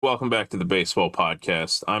Welcome back to the Baseball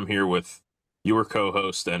Podcast. I'm here with your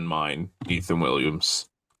co-host and mine, Ethan Williams.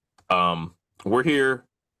 We're here.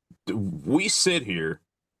 We sit here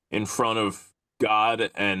in front of God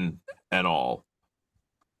and all,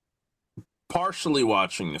 partially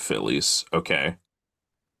watching the Phillies. Okay,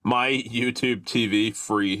 my YouTube TV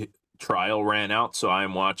free trial ran out, so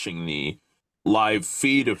I'm watching the live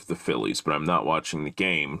feed of the Phillies, but I'm not watching the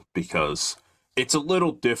game because it's a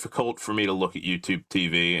little difficult for me to look at YouTube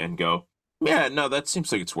TV and go, yeah, no, that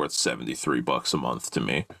seems like it's worth $73 a month to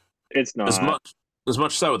me. It's As not. much as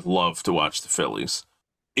much as I would love to watch the Phillies.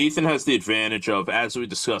 Ethan has the advantage of, as we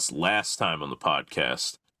discussed last time on the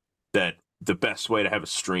podcast, that the best way to have a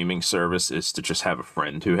streaming service is to just have a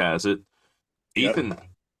friend who has it. Yep. Ethan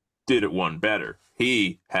did it one better.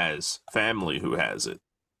 He has family who has it.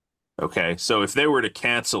 Okay, so if they were to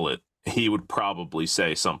cancel it, he would probably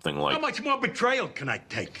say something like, How much more betrayal can I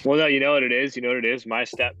take? Well, no, you know what it is. You know what it is. My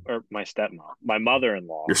stepmom, my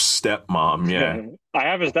mother-in-law. your stepmom, yeah. I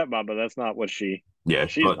have a stepmom, but that's not what Yeah,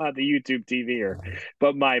 she's but not the YouTube TVer.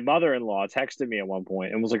 But my mother-in-law texted me at one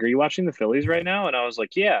point and was like, "Are you watching the Phillies right now?" And I was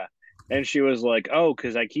like, "Yeah." And she was like, "Oh,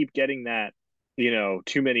 because I keep getting that,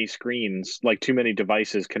 too many screens, like too many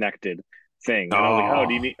devices connected thing." And I was like, "Oh,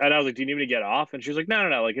 do you oh, need?" And I was like, "Do you need me to get off?" And she was like, "No, no,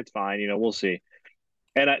 no, like it's fine. We'll see."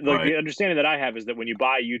 And right, the understanding that I have is that when you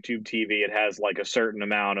buy YouTube TV, it has like a certain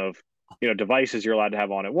amount of devices you're allowed to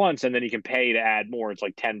have on at once, and then you can pay to add more. It's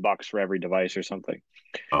like $10 for every device or something.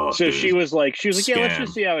 oh, So dude, she was like, yeah, let's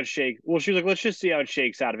just scam. see how it shakes. Well, she was like, let's just see how it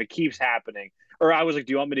shakes out if it keeps happening. Or I was like,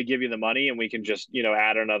 do you want me to give you the money and we can just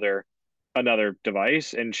add another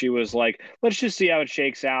device? And she was like, let's just see how it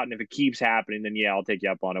shakes out, and if it keeps happening, then yeah, I'll take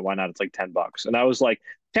you up on it. Why not? It's like $10. And I was like,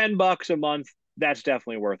 $10 a month. That's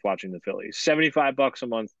definitely worth watching the Phillies. $75 a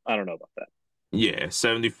month. I don't know about that. Yeah,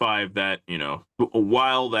 75, that,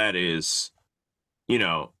 while you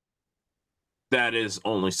know, that is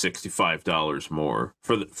only $65 more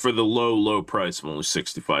for the low price of only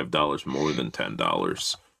 $65 more than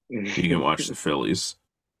 $10. You can watch the Phillies.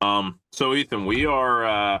 So Ethan, we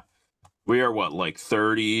are what, like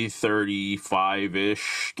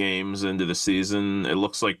 35-ish games into the season. It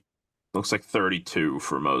looks like 32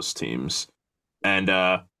 for most teams. And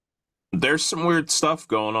there's some weird stuff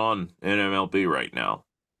going on in MLB right now.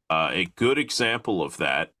 A good example of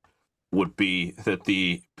that would be that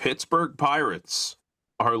the Pittsburgh Pirates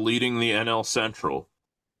are leading the NL Central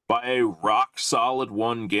by a rock solid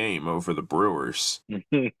one game over the Brewers,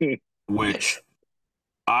 which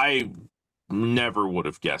I never would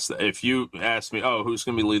have guessed that. If you asked me, oh, who's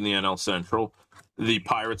going to be leading the NL Central, the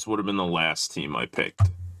Pirates would have been the last team I picked.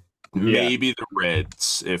 Yeah. Maybe the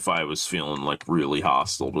Reds, if I was feeling like really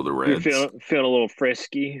hostile to the You're Reds. feeling a little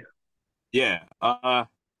frisky. Yeah.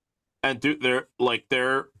 And dude, they're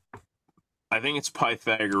I think it's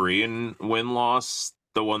Pythagorean win-loss,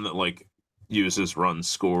 the one that like uses runs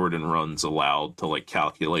scored and runs allowed to like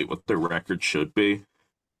calculate what their record should be,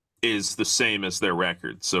 is the same as their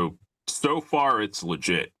record. So far it's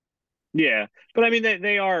legit. Yeah, but I mean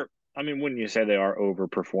they are. I mean, wouldn't you say they are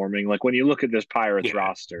overperforming? Like when you look at this Pirates Yeah,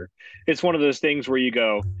 roster, it's one of those things where you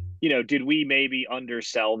go, did we maybe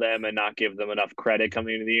undersell them and not give them enough credit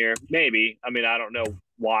coming into the year? Maybe. I mean, I don't know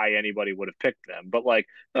why anybody would have picked them, but like,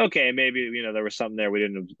 okay, maybe there was something there we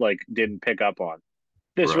didn't pick up on.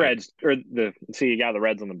 This right. Reds or the see you got the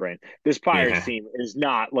Reds on the brain. This Pirates Yeah, team is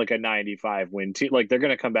not like a 95 win team. Like they're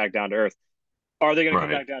going to come back down to earth. Are they going to come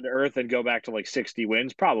right. back down to earth and go back to like 60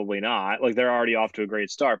 wins? Probably not. Like they're already off to a great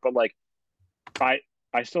start, but like I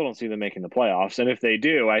I still don't see them making the playoffs. And if they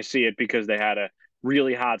do, I see it because they had a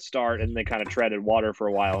really hot start and they kind of treaded water for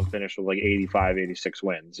a while and finished with like 85, 86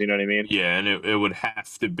 wins. You know what I mean? Yeah, and it would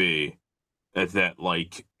have to be that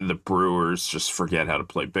like the Brewers just forget how to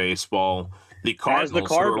play baseball. The As the Cardinals,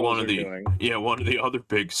 who are one Cardinals of are the doing. yeah, one of the other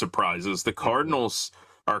big surprises. The Cardinals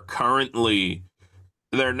are currently,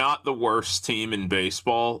 they're not the worst team in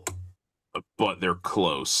baseball, but they're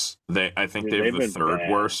close. I think Dude, they have they've the been third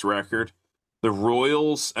bad. worst record. The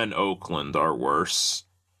Royals and Oakland are worse,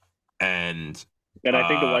 and And I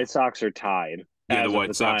think the uh White Sox are tied yeah, the as of White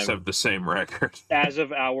the Sox time have the same record. as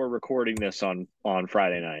of our recording this on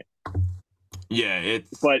Friday night. Yeah,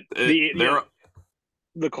 But they're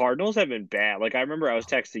the Cardinals have been bad. Like I remember I was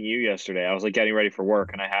texting you yesterday. I was like getting ready for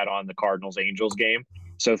work and I had on the Cardinals Angels game.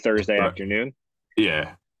 So Thursday right. afternoon.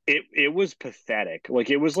 Yeah. It was pathetic. Like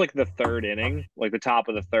it was like the third inning, like the top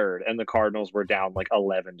of the third, and the Cardinals were down like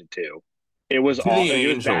 11-2. It was To the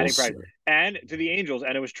it was batting Angels, practice. And to the Angels,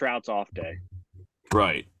 and it was Trout's off day.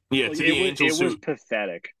 right? Yeah, Like to the it Angels, was who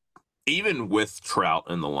pathetic. even with Trout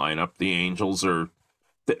in the lineup, the Angels are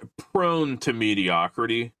prone to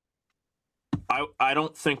mediocrity. I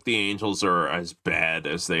don't think the Angels are as bad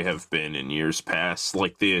as they have been in years past.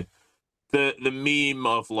 Like the meme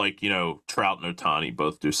of like, Trout and Ohtani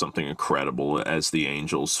both do something incredible as the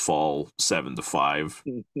Angels fall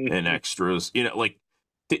 7-5 in extras.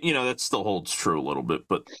 That still holds true a little bit,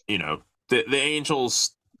 but the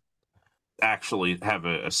Angels actually have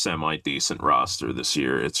a semi decent roster this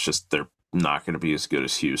year. It's just they're not going to be as good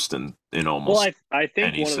as Houston in almost I think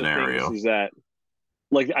any one of the scenario. things is that,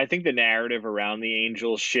 like, I think the narrative around the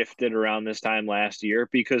Angels shifted around this time last year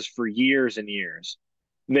because for years and years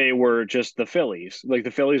they were just the Phillies. Like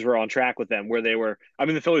the Phillies were on track with them where they were. I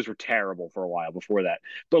mean, the Phillies were terrible for a while before that,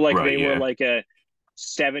 but like Right, they were yeah. like a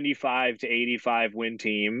 75 to 85 win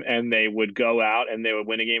team, and they would go out and they would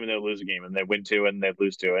win a game and they would lose a game, and they'd win two and they'd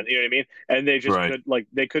lose two, and you know what I mean. And they just Right.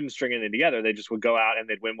 they couldn't string anything together. They just would go out and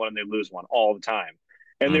they'd win one and they'd lose one all the time,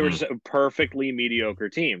 and they were Mhm. just a perfectly mediocre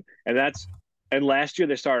team. And last year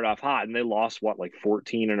they started off hot and they lost like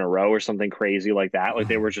 14 in a row or something crazy like that. Like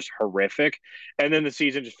they were just horrific. And then the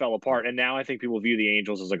season just fell apart. And now I think people view the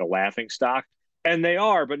Angels as like a laughing stock. And they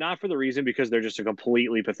are, but not for the reason because they're just a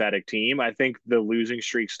completely pathetic team. I think the losing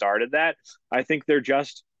streak started that. I think they're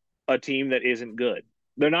just a team that isn't good.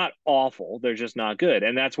 They're not awful. They're just not good.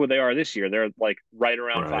 And that's what they are this year. They're like right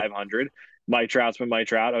around Right. 500. Mike Trout's been Mike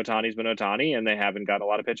Trout. Ohtani's been Ohtani, and they haven't got a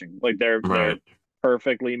lot of pitching. Like they're Right.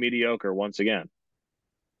 perfectly mediocre once again.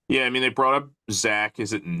 Yeah, I mean, they brought up Zach.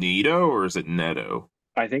 Is it Neto or is it Neto?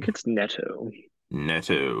 I think it's Neto.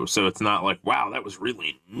 Neto. So it's not like, wow, that was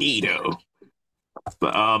really Neto.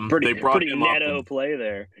 But they brought pretty him Neto up. play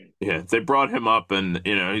there. Yeah, they brought him up, and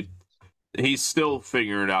he's still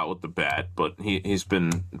figuring it out with the bat, but he's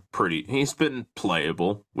been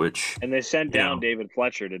playable. Which and they sent down David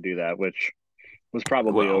Fletcher to do that, which was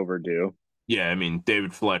probably overdue. Yeah, I mean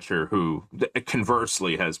David Fletcher, who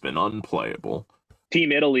conversely has been unplayable.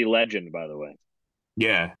 Team Italy legend, by the way.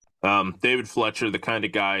 Yeah, David Fletcher, the kind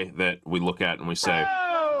of guy that we look at and we say,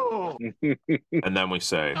 Oh! and then we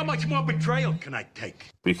say, How much more betrayal can I take?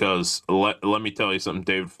 Because let me tell you something,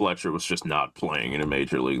 David Fletcher was just not playing in a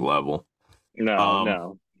major league level.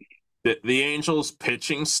 No. The Angels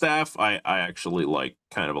pitching staff, I actually like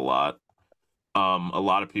kind of a lot. A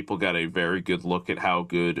lot of people got a very good look at how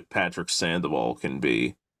good Patrick Sandoval can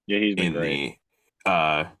be. Yeah, he's been great.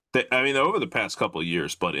 Over the past couple of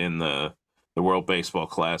years, but in the World Baseball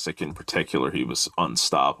Classic in particular, he was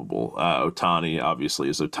unstoppable. Ohtani obviously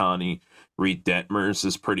is Ohtani. Reed Detmers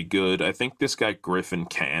is pretty good. I think this guy Griffin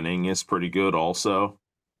Canning is pretty good also.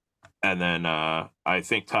 And then I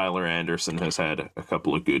think Tyler Anderson has had a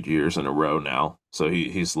couple of good years in a row now, so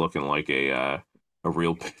he's looking like a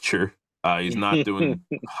real pitcher. He's not doing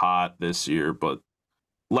hot this year, but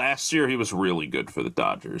last year he was really good for the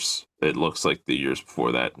Dodgers. It looks like the years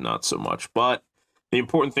before that, not so much. But the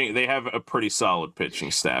important thing, they have a pretty solid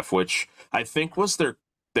pitching staff, which I think was their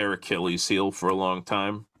Achilles heel for a long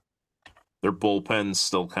time. Their bullpen's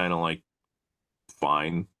still kind of like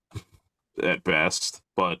fine at best,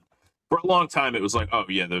 but for a long time it was like, oh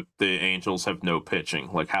yeah, the Angels have no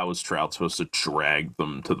pitching. Like, how is Trout supposed to drag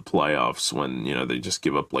them to the playoffs when they just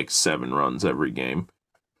give up like 7 runs every game?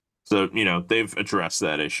 So they've addressed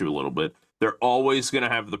that issue a little bit. They're always going to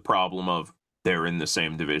have the problem of they're in the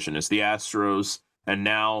same division as the Astros, and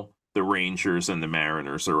now the Rangers and the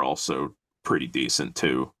Mariners are also pretty decent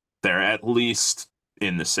too. They're at least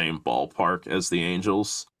in the same ballpark as the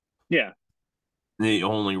Angels. Yeah. The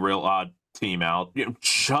only real odd team out,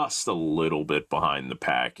 just a little bit behind the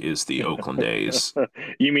pack, is the Oakland A's.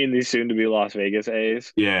 You mean the soon-to-be Las Vegas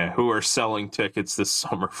A's? Yeah, who are selling tickets this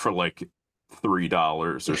summer for like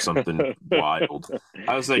 $3 or something wild.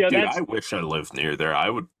 I was like, dude, I wish I lived near there. I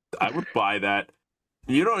would buy that.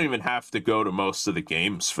 You don't even have to go to most of the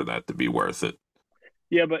games for that to be worth it.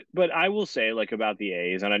 Yeah, but I will say, like, about the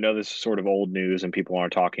A's, and I know this is sort of old news and people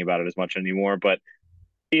aren't talking about it as much anymore, but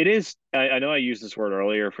it is. I know I used this word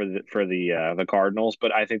earlier for the Cardinals,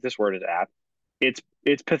 but I think this word is apt.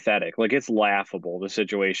 It's pathetic. Like, it's laughable, the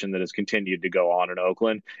situation that has continued to go on in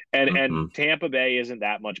Oakland, and Tampa Bay isn't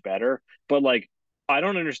that much better. But like, I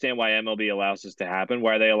don't understand why MLB allows this to happen,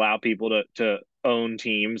 why they allow people to own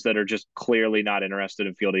teams that are just clearly not interested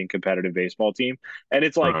in fielding a competitive baseball team. And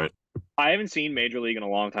it's like, right. I haven't seen Major League in a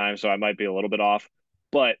long time, so I might be a little bit off,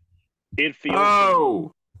 but it feels.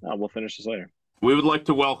 Oh, we'll finish this later. We would like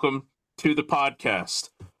to welcome to the podcast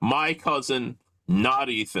my cousin, not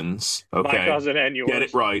Ethan's. Okay, my cousin and yours. Get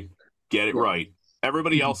it right.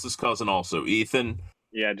 Everybody else's cousin also. Ethan.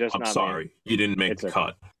 Yeah, just. I'm sorry, me. You didn't make the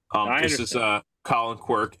cut. This is Collin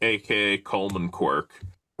Quirk, aka Coleman Quirk.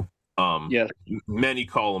 Yeah. Many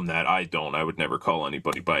call him that. I don't. I would never call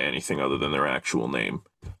anybody by anything other than their actual name.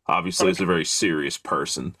 Obviously, he's a very serious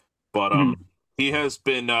person, but he has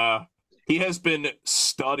been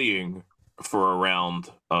studying for a round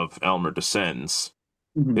of Elmer Dessens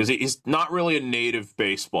because he's not really a native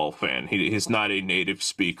baseball fan. He's not a native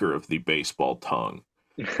speaker of the baseball tongue.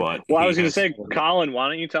 But well, I was going to say, Collin, why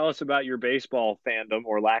don't you tell us about your baseball fandom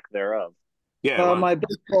or lack thereof? Yeah, my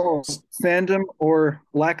baseball fandom or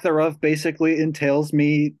lack thereof basically entails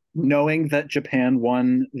me knowing that Japan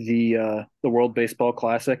won the World Baseball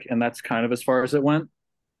Classic, and that's kind of as far as it went.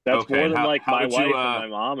 That's okay. more than how my did wife you, and my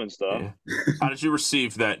mom and stuff. Yeah. How did you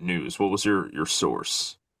receive that news? What was your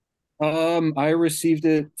source? I received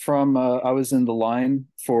it from I was in the line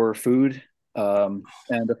for food, and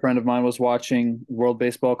a friend of mine was watching World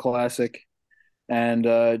Baseball Classic, and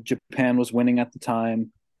Japan was winning at the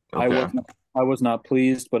time. Okay. I was not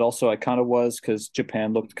pleased, but also I kind of was because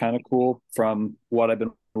Japan looked kind of cool from what I've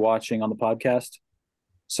been watching on the podcast.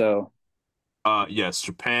 So, yes,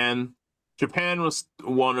 Japan. Japan was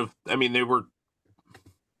one of. I mean, they were.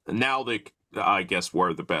 Now they, I guess,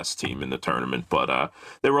 were the best team in the tournament, but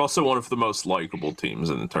they were also one of the most likable teams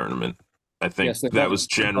in the tournament. I think yes, that was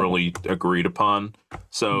generally agreed upon.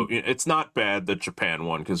 So it's not bad that Japan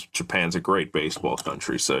won because Japan's a great baseball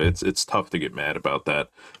country. So it's tough to get mad about that.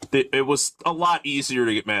 It was a lot easier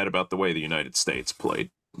to get mad about the way the United States played.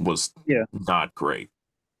 Was not great.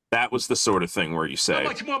 That was the sort of thing where you say, How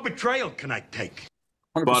much more betrayal can I take?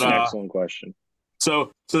 100%. But Excellent question.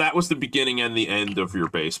 So that was the beginning and the end of your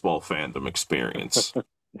baseball fandom experience.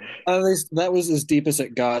 At least that was as deep as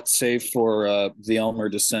it got, save for the Elmer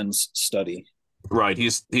Dessens study. Right,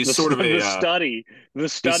 he's sort of a the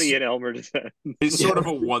study in Elmer Dessens. He's sort of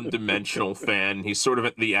a one-dimensional fan. He's sort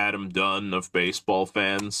of the Adam Dunn of baseball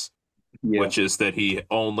fans, which is that he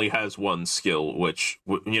only has one skill. Which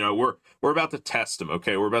we're about to test him.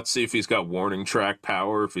 Okay, we're about to see if he's got warning track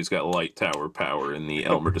power, if he's got light tower power in the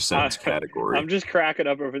Elmer Dessens category. I'm just cracking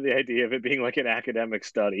up over the idea of it being like an academic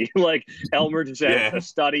study, like Elmer Dessens, a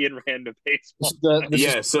study in random baseball.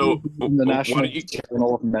 So the National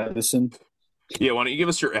Journal of Medicine. Yeah, why don't you give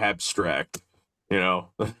us your abstract?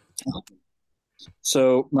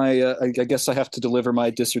 So I guess I have to deliver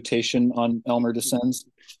my dissertation on Elmer Dessens.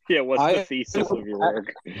 Yeah, what's the thesis of your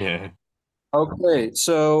work? Yeah. Okay,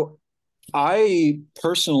 so I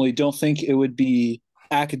personally don't think it would be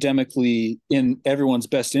academically in everyone's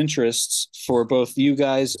best interests for both you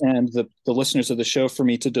guys and the listeners of the show for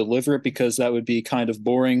me to deliver it because that would be kind of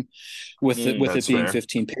boring with it being fair.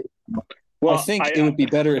 15 pages. Well, I think it would be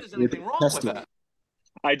better if we tested it.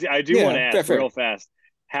 I do want to ask real fast.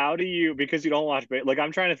 How do you, because you don't watch, like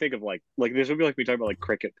I'm trying to think of like this would be like me talking about like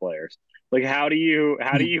cricket players. Like how do you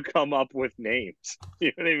come up with names?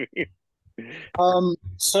 You know what I mean?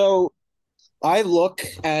 So I looked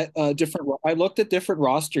at different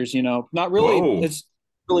rosters, not really. Whoa. It's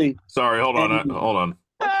really. Sorry, hold on.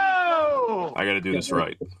 Oh! I got to do this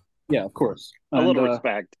right. Yeah, of course. A little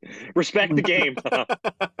respect. Respect the game.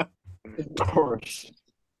 Of course.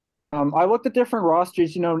 I looked at different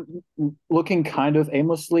rosters, looking kind of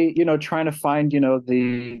aimlessly, trying to find,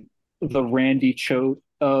 the Randy Choate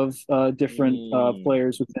of different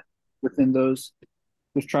players within those.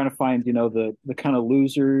 Just trying to find, the kind of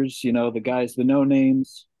losers, the guys, the no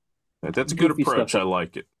names. That's a good approach. I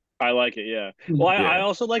like it. I like it, yeah. Well, I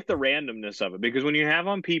also like the randomness of it because when you have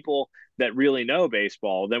on people that really know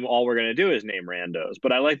baseball, then all we're going to do is name randos.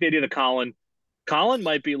 But I like the idea that Collin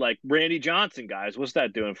might be like Randy Johnson, guys. What's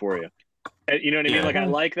that doing for you? You know what I mean? Like I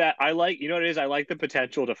like that. I like, you know what it is? I like the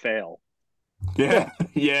potential to fail. Yeah.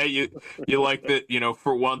 You like that,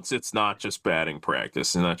 for once it's not just batting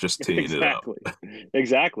practice and not just teeing it up.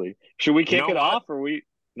 Exactly. Should we kick it off or we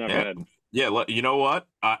No, go ahead. Yeah, you know what?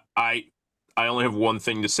 I only have one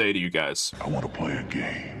thing to say to you guys. I want to play a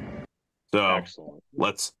game. So excellent.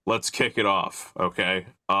 Let's kick it off, okay?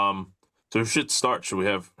 So who should start? Should we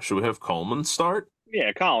have Coleman start?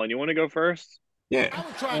 Yeah, Collin, you want to go first? Yeah. I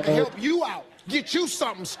was trying to help you out, get you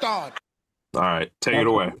something started. All right, take it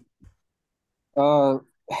away.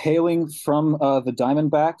 Hailing from the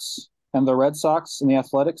Diamondbacks and the Red Sox and the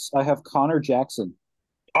Athletics, I have Connor Jackson.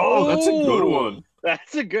 Oh, that's a good one.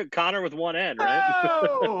 That's a good Connor with one N, right?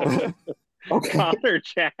 Oh! Okay.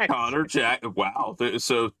 Connor Jackson. Wow.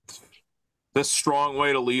 So that's a strong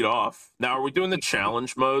way to lead off. Now, are we doing the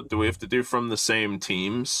challenge mode? Do we have to do from the same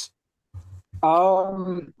teams? You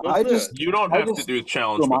don't have to do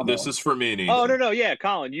challenge mode. This is for me. Oh, no. Yeah,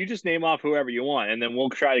 Collin, you just name off whoever you want, and then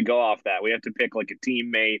we'll try to go off that. We have to pick like a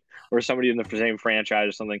teammate or somebody in the same franchise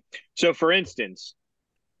or something. So, for instance,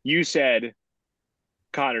 you said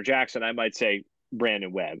Connor Jackson. I might say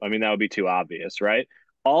Brandon Webb. I mean, that would be too obvious, right?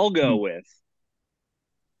 I'll go with.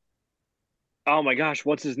 Oh my gosh,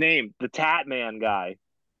 what's his name? The Tat Man guy,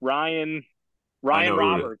 Ryan I know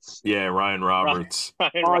Roberts. Yeah, Ryan Roberts.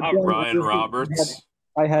 Ryan Roberts. Ryan Roberts.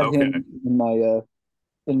 I had Okay. him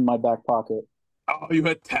in my back pocket. Oh, you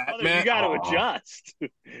had Tat Brother, Man? you got to Oh. adjust.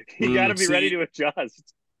 You got to be ready see- to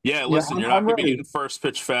adjust. Yeah, listen, I'm you're not going to be ready. getting first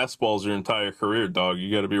pitch fastballs your entire career, dog.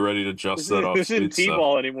 You got to be ready to adjust that off This isn't speed stuff.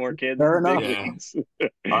 T-ball anymore, kids. Fair This is big enough. leagues.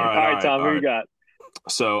 All right, Tom, who you got?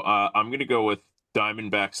 So I'm going to go with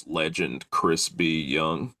Diamondbacks legend Chris B.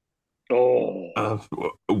 Young. Oh.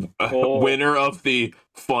 Winner of the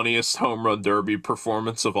funniest home run derby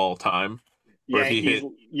performance of all time. Where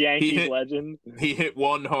Yankees legend. He hit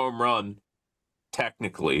one home run,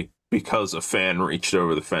 technically, because a fan reached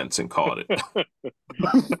over the fence and caught it.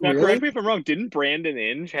 Now, Really? correct me if I'm wrong. Didn't Brandon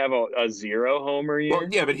Inge have a 0 homer year? Well,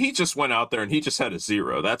 yeah, but he just went out there and he just had a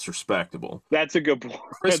 0. That's respectable. That's a good point.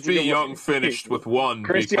 Chris B. Young finished with 1.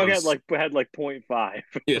 Chris Young had because, like 0.5.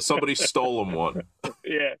 yeah, somebody stole him 1.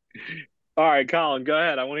 Yeah. All right, Collin, go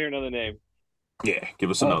ahead. I want to hear another name. Yeah, give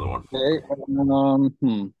us another one.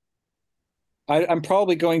 Okay. I'm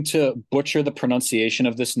probably going to butcher the pronunciation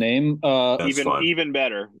of this name. That's fine. Even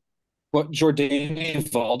better. What, Jordani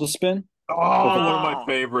Valdespin? Oh, one of my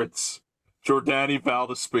favorites. Jordani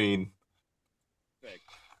Valdespin.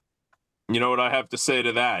 You know what I have to say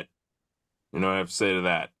to that?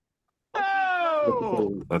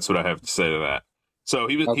 Oh! That's what I have to say to that. So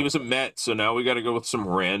he was a Met, so now we got to go with some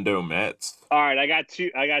rando Mets. All right, I got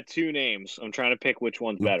two names. I'm trying to pick which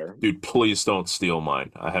one's better. Dude, please don't steal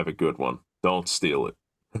mine. I have a good one. Don't steal it.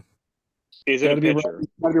 Is it a pitcher?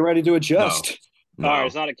 Gotta be ready to adjust. No. All right,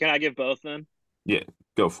 it's not. Can I give both then? Yeah,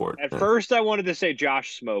 go for it. At first, I wanted to say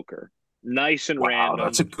Josh Smoker. Nice and Wow, random.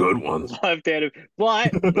 that's a good one. Left-handed.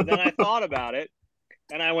 But then I thought about it,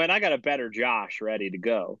 and I went, I got a better Josh ready to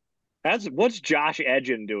go. What's Josh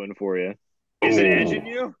Edgin doing for you? Is it edging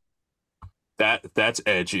you? That's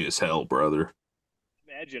edgy as hell, brother.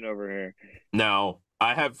 I'm edging over here. Now,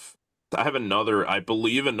 I have another, I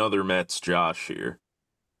believe another Mets Josh here.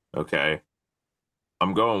 Okay.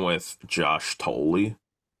 I'm going with Josh Tolley.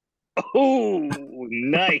 Oh,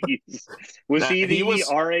 nice. Was he the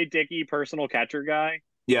R.A. Dickey personal catcher guy?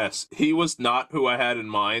 Yes, he was not who I had in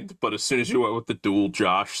mind, but as soon as you went with the dual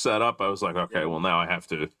Josh setup, I was like, okay, well, now I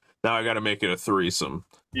got to make it a threesome.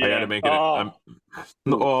 Yeah. I got to make it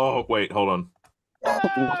oh, wait, hold on.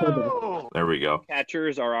 Oh! There we go.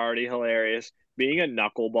 Catchers are already hilarious. Being a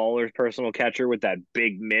knuckleballer's personal catcher with that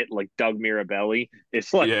big mitt like Doug Mirabelli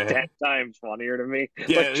is like 10 times funnier to me.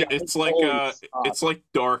 Yeah, it's like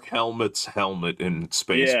Dark Helmet's helmet in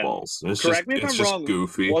Spaceballs. It's Correct me if I'm wrong.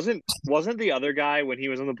 Goofy. Wasn't the other guy when he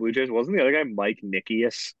was on the Blue Jays? Wasn't the other guy Mike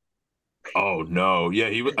Nickius? Oh no,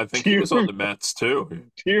 yeah, I think he was on the Mets too.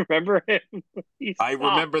 Do you remember him? I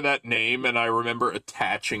remember that name, and I remember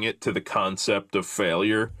attaching it to the concept of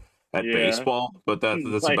failure at baseball. But that's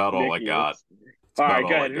Mike about all I Nickius. got. All right,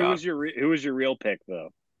 go ahead. Who was your real pick though?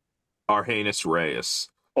 Argenis Reyes.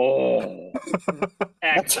 Oh, That's a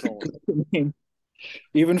excellent. good name.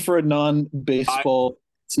 Even for a non-baseball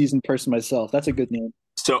seasoned person myself, that's a good name.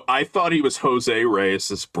 So I thought he was Jose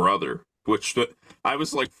Reyes' brother, which I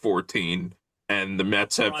was like 14, and the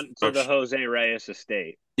Mets have to the Jose Reyes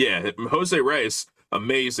estate. Yeah, Jose Reyes,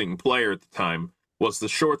 amazing player at the time, was the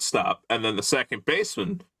shortstop, and then the second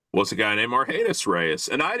baseman was a guy named Argenis Reyes.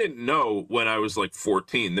 And I didn't know when I was like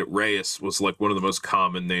 14 that Reyes was like one of the most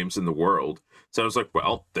common names in the world. So I was like,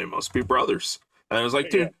 well, they must be brothers. And I was like,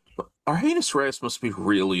 dude, Argenis Reyes must be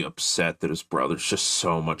really upset that his brother's just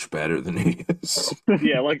so much better than he is.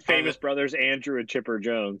 Yeah, like famous brothers Andrew and Chipper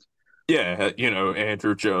Jones. Yeah,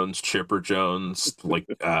 Andrew Jones, Chipper Jones, like,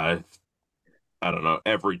 I don't know,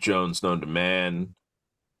 every Jones known to man.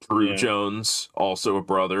 Drew Jones, also a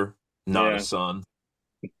brother, not a son.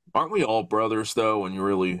 Aren't we all brothers though? When you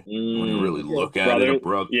really look at it,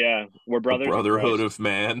 yeah, we're brothers. Brotherhood of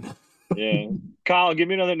man. Yeah, Kyle, give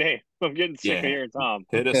me another name. I'm getting sick of hearing Tom.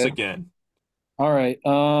 Hit us again. All right.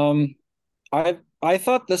 I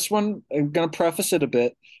thought this one. I'm gonna preface it a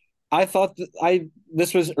bit. I thought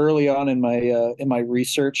this was early on in my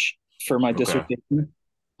research for my dissertation.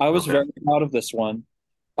 I was very proud of this one.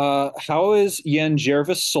 How is Jan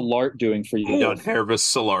Jervis Solart doing for you? Jan Jervis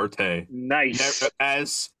Solarte. Nice.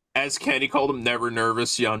 As Kenny called him, never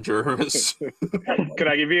nervous, Jan Jervis. Could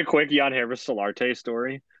I give you a quick Jan Jervis Solarte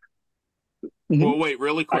story? Well, wait,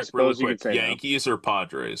 really quick. Yankees or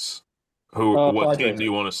Padres? What team do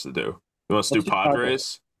you want us to do? You want us to do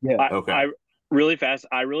Padres? Yeah. Okay. Really fast.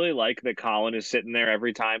 I really like that Collin is sitting there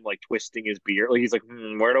every time, like twisting his beard. Like he's like,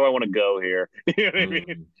 where do I want to go here? You know what I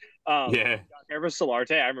mean? Yeah. Hervis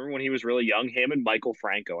Solarte, I remember when he was really young, him and Michael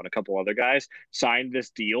Franco and a couple other guys signed this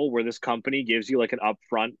deal where this company gives you like an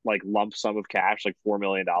upfront like lump sum of cash, like $4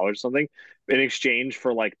 million or something, in exchange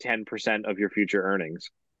for like 10% of your future earnings.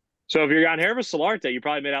 So if you're on Hervis Solarte, you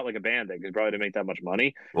probably made out like a bandit because you probably didn't make that much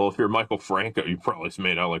money. Well, if you're Michael Franco, you probably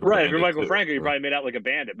made out like a Right. If you're bandit, Michael too. Franco, you probably made out like a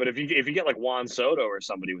bandit. But if you get like Juan Soto or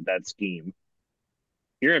somebody with that scheme,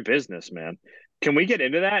 you're in business, man. Can we get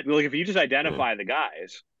into that? Like if you just identify the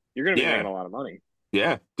guys, you're going to be making a lot of money.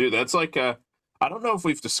 Yeah, dude, that's like I don't know if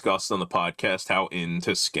we've discussed on the podcast how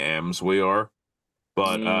into scams we are,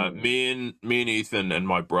 but me and Ethan and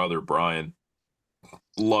my brother Brian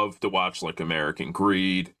love to watch like American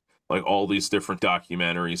Greed, like all these different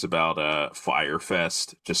documentaries about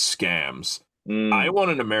Firefest, just scams. I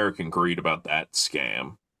want an American Greed about that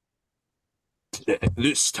scam.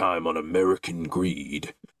 This time on American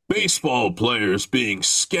Greed, baseball players being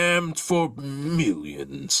scammed for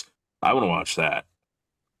millions. I want to watch that.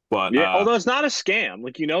 But yeah, although it's not a scam,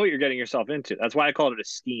 like you know what you're getting yourself into. That's why I called it a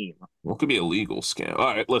scheme. Well, it could be a legal scam. All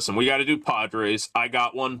right, listen, we got to do Padres. I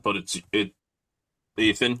got one, but it.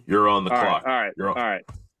 Ethan, you're on the clock. All right.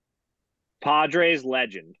 Padres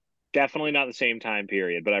legend. Definitely not the same time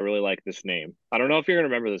period, but I really like this name. I don't know if you're gonna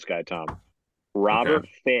remember this guy, Tom. Robert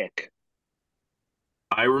Fick.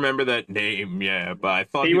 I remember that name, yeah, but I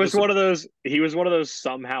thought he was one of those. He was one of those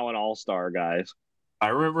somehow an all-star guys. I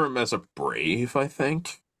remember him as a Brave, I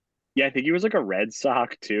think. Yeah, I think he was like a Red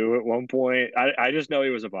Sox too at one point. I just know he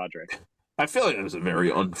was a Padre. I feel like it was a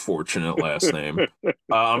very unfortunate last name.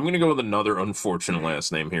 I'm going to go with another unfortunate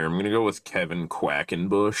last name here. I'm going to go with Kevin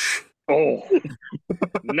Quackenbush. Oh,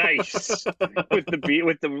 nice with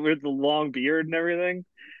the long beard and everything.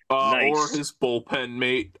 Nice. Or his bullpen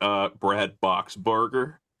mate, Brad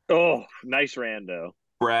Boxberger. Oh, nice rando.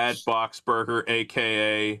 Brad Boxberger,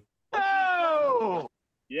 aka. Oh!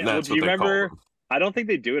 Yeah, That's do you remember? I don't think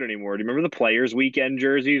they do it anymore. Do you remember the Players Weekend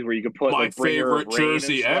jerseys where you could put my like favorite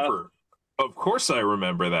jersey ever? Of course, I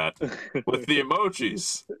remember that with the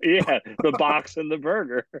emojis. Yeah, the box and the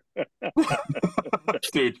burger.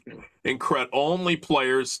 Dude, incredible. Only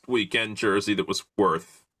Players Weekend jersey that was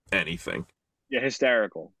worth anything. Yeah,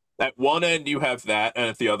 hysterical. At one end you have that, and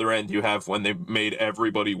at the other end you have when they made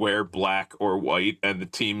everybody wear black or white, and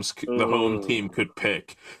the home team could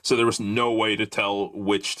pick. So there was no way to tell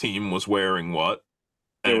which team was wearing what,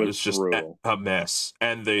 and it was just a mess.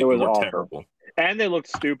 And they were awful. terrible. And they looked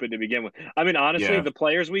stupid to begin with. I mean, honestly, the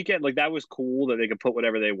Players Weekend, like that was cool that they could put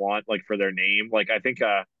whatever they want, like for their name. Like I think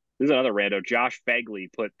this is another rando. Josh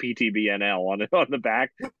Fegley put PTBNL on the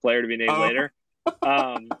back, player to be named later.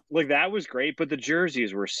 Like that was great, but the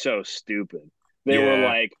jerseys were so stupid. They were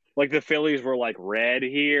like the Phillies were like red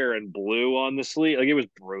here and blue on the sleeve. Like it was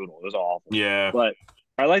brutal. It was awful. Yeah, but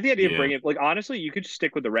I like the idea of bringing like honestly, you could just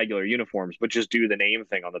stick with the regular uniforms, but just do the name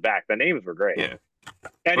thing on the back. The names were great. Yeah.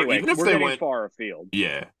 Anyway, we're getting far afield.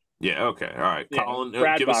 Yeah. Yeah. Okay. All right, Colin,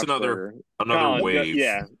 give us another Colin, wave.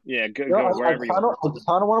 Go wherever you want. I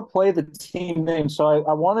kind of want to play the team name, so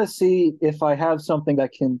I want to see if I have something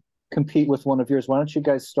that can compete with one of yours. Why don't you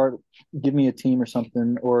guys give me a team or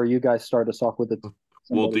something, or you guys start us off with it?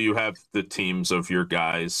 Well, do you have the teams of your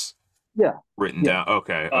guys written down?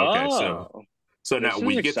 Okay. So now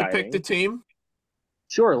we get to pick the team?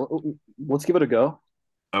 Sure. Let's give it a go.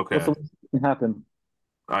 Okay. Hopefully it can happen.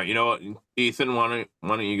 All right. You know what, Ethan, why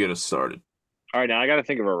don't you get us started? All right. Now I got to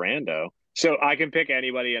think of a rando. So I can pick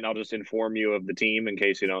anybody, and I'll just inform you of the team in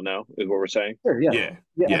case you don't know. Is what we're saying? Sure. Yeah.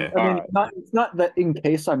 I mean, it's not that in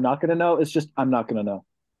case I'm not going to know. It's just I'm not going to know.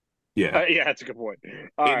 Yeah. Yeah, that's a good point. The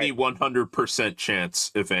 100% chance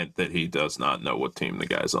event that he does not know what team the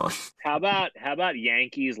guy's on. How about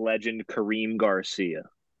Yankees legend Kareem Garcia?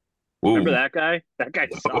 Ooh. Remember that guy? That guy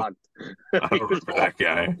sucked. I remember that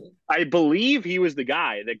guy. I believe he was the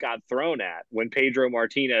guy that got thrown at when Pedro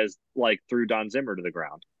Martinez threw Don Zimmer to the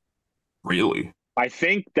ground. Really? I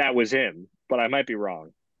think that was him, but I might be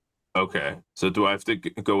wrong. Okay. So do I have to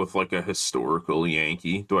go with like a historical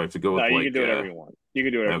Yankee? Do I have to go with you can do whatever you want. You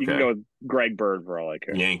can do whatever. Okay. You can go with Greg Bird for all I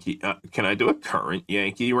care. Yankee. Can I do a current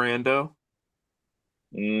Yankee rando?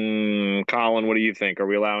 Colin, what do you think? Are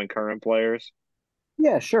we allowing current players?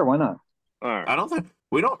 Yeah, sure. Why not? All right. I don't think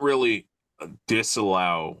we don't really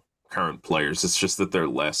disallow current players. It's just that they're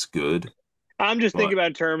less good. I'm just thinking about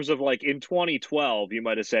in terms of in 2012, you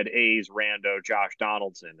might have said A's, Rando, Josh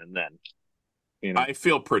Donaldson, and then, I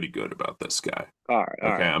feel pretty good about this guy. All right.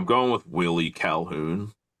 Okay, I'm going with Willie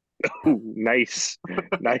Calhoun. Ooh, nice.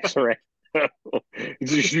 Nice.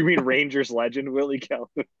 You mean Rangers legend Willie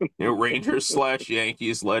Calhoun? Rangers /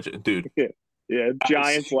 Yankees legend, dude. Yeah. Yeah,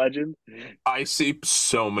 Giants legend. I see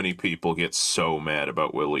so many people get so mad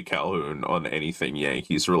about Willie Calhoun on anything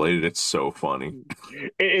Yankees related. It's so funny.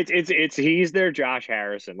 It's he's their Josh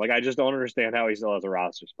Harrison. Like I just don't understand how he still has a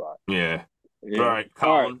roster spot. Yeah. Yeah. All right, All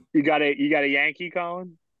right. Colin. You got a Yankee,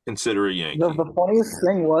 Colin? Consider a Yankee. The funniest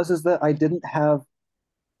thing is that I didn't have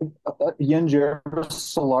Ian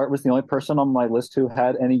Jervis Solart was the only person on my list who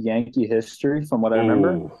had any Yankee history from what I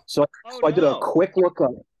remember. Ooh. So I did a quick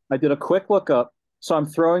lookup. So I'm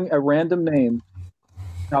throwing a random name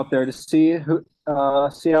out there to see how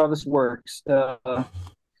this works.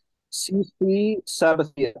 CC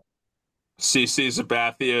Sabathia. CC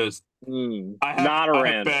Sabathia is. I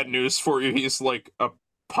have bad news for you. He's like a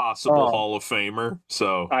possible Hall of Famer.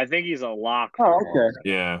 So I think he's a lock. Oh, okay.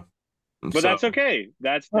 Yeah. But that's okay.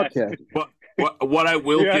 That's okay. What I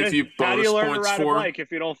will give you bonus how do you learn points to ride for? a bike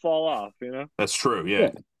if you don't fall off? You know. That's true.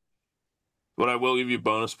 Yeah. What I will give you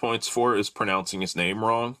bonus points for is pronouncing his name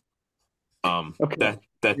wrong. Okay.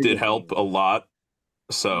 That did help a lot.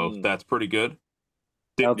 So that's pretty good.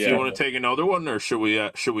 Do you want to take another one, or should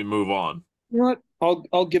we move on? You know what?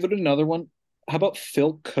 I'll give it another one. How about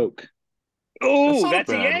Phil Koch? Oh,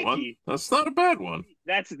 that's a Yankee. One. That's not a bad one.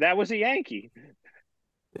 That was a Yankee.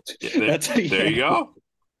 There you go.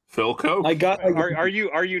 Phil Koch. Are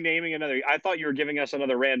you naming another? I thought you were giving us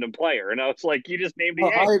another random player, and I was like, you just named a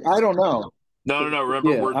Yankee. I don't know. No.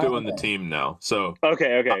 Remember, we're doing the team now. So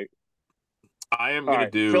okay. I am going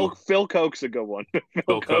to do Phil Koch's a good one.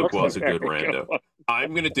 Phil Koch was a good rando.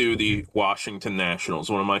 I'm going to do the Washington Nationals,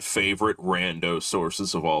 one of my favorite rando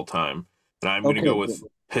sources of all time, and I'm going to go with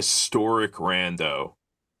historic rando.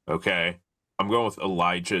 Okay, I'm going with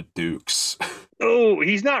Elijah Dukes. Oh,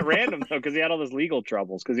 he's not random though, because he had all those legal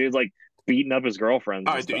troubles because he was like beating up his girlfriends.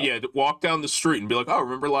 Walk down the street and be like, "Oh,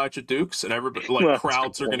 remember Elijah Dukes?" And everybody,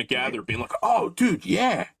 crowds are going to gather, being like, "Oh, dude,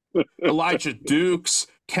 yeah, Elijah Dukes,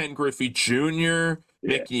 Ken Griffey Jr.,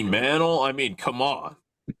 Mickey Mantle. I mean, come on."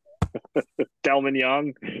 Delman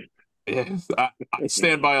Young. Yes, I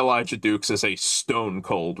stand by Elijah Dukes as a stone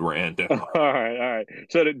cold rando. All right.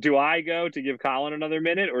 So do I go to give Colin another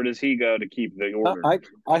minute, or does he go to keep the order?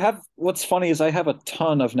 I have. What's funny is I have a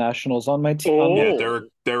ton of Nationals on my team. Yeah,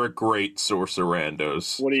 they're a great source of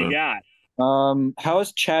randos. What do you got? How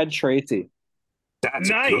is Chad Tracy? That's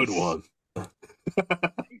a good one.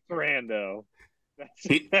 Rando.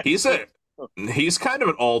 He's kind of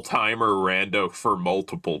an all-timer rando for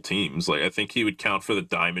multiple teams. Like I think he would count for the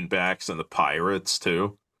Diamondbacks and the Pirates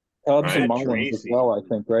too. Cubs and Marlins as well, I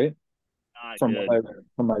think, right? From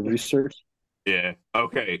my research. Yeah.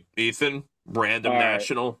 Okay, Ethan, random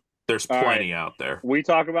national. There's plenty out there. We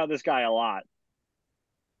talk about this guy a lot.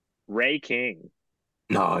 Ray King.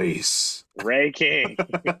 Nice. Ray King.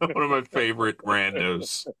 One of my favorite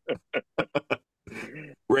randos.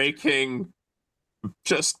 Ray King,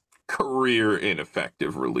 just career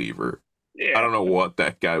ineffective reliever. Yeah. I don't know what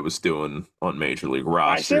that guy was doing on Major League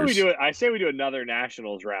rosters. I say we do another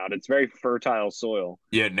Nationals round. It's very fertile soil.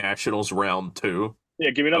 Yeah, Nationals round 2.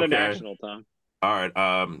 Yeah, give me another National, Tom. All right.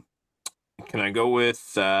 Can I go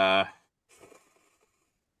with I'm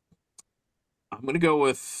gonna go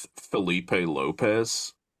with Felipe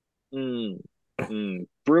Lopez.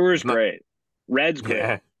 Brewers great. Reds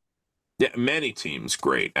great. Yeah, many teams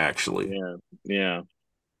great, actually. Yeah.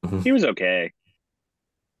 He was okay.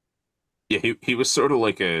 Yeah, he was sort of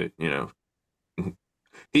like he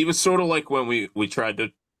was sort of like when we tried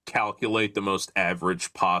to calculate the most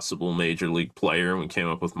average possible Major League player and we came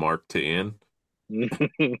up with Mark Teahan.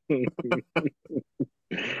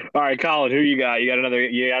 All right, Colin, who you got? You got another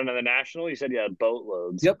National? You said you had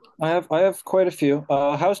boatloads. Yep, I have quite a few.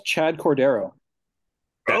 How's Chad Cordero?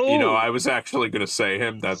 I was actually going to say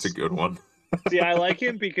him. That's a good one. See, I like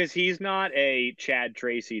him because he's not a Chad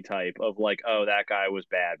Tracy type of like, oh, that guy was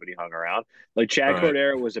bad, but he hung around. Like Chad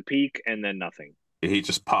Cordero was a peak and then nothing. He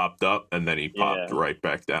just popped up and then he popped right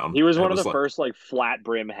back down. He was one of the first like flat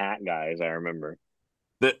brim hat guys, I remember.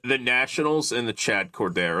 The Nationals in the Chad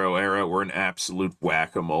Cordero era were an absolute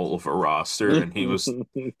whack-a-mole of a roster, and he was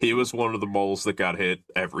one of the moles that got hit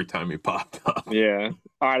every time he popped up. Yeah.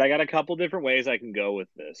 All right, I got a couple different ways I can go with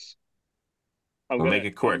this. Make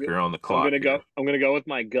it quick. You're on the clock. I'm gonna go with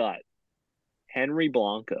my gut. Henry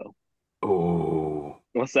Blanco. Oh,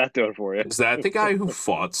 what's that doing for you? Is that the guy who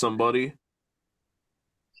fought somebody?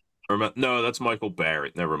 No, that's Michael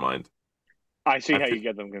Barrett. Never mind. I see how you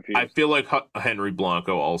get them confused. I feel like Henry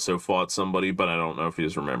Blanco also fought somebody, but I don't know if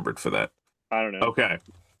he's remembered for that. I don't know. Okay,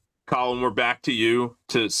 Colin, we're back to you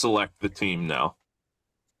to select the team now.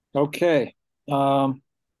 Okay,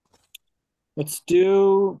 let's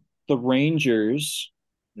do the Rangers.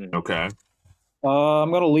 Okay. I'm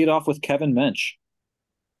going to lead off with Kevin Mensch.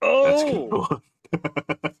 That's a good Oh,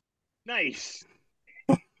 one. nice.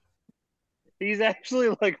 He's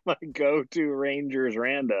actually like my go-to Rangers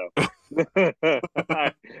rando.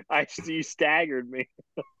 He staggered me.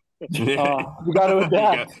 Yeah. You got to You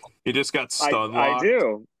adapt. you just got I stun I locked.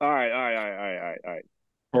 do. All right, all right, all right, all right, all right, all right.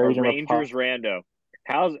 A Carried him Rangers up. rando.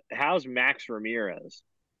 How's Max Ramirez?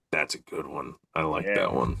 That's a good one. I like Yeah,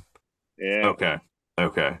 that one. yeah. Okay.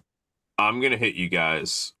 Okay. I'm gonna hit you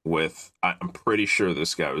guys with. I'm pretty sure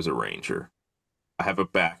this guy was a Ranger. I have a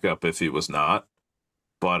backup if he was not,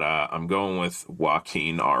 but I'm going with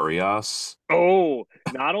Joaquin Arias. Oh,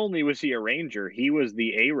 not only was he a Ranger, he was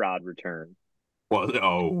the A-Rod return. Well,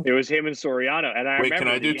 oh, It was him and Soriano, and I wait, can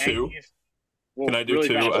remember I the do two? Yankees. Can Well, I do really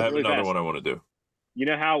two? fast, I have really another fast. one I want to do. You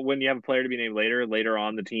know how when you have a player to be named later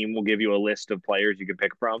on the team will give you a list of players you can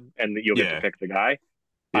pick from, and you'll get to Yeah, pick the guy.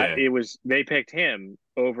 yeah. They picked him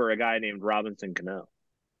over a guy named Robinson Cano.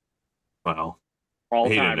 Well, All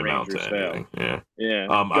he didn't time amount to Rangers fail. anything. Yeah. Yeah.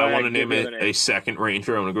 Go I want ahead, to give name the it other a name. second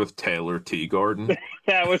Ranger. I'm gonna go with Taylor Teagarden.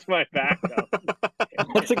 That was my backup.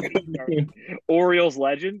 That's a good name. Orioles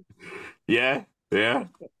legend. Yeah, yeah.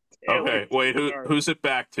 Taylor Okay, wait. Teagarden. Who's it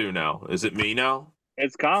back to now? Is it me now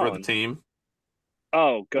It's for the Collin. team?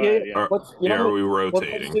 Oh, go Yeah, ahead. Yeah. Or let's, you yeah, know, are we let's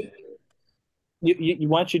rotating? do-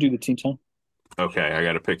 why don't you do the team, Tom? Okay, I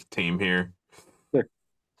got to pick a team here. Sure.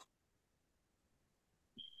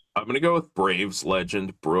 I'm gonna go with Braves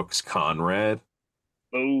legend Brooks Conrad.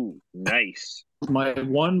 Oh, nice. My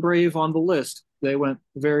one Brave on the list. They went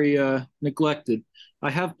very neglected. I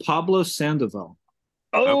have Pablo Sandoval.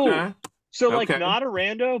 Oh, Okay, so like okay. not a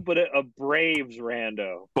rando, but a Braves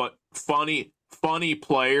rando. But funny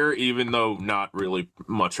player, even though not really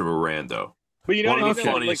much of a rando. But you know One what I of mean?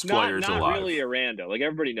 the Like funniest not players not alive. really a rando. Like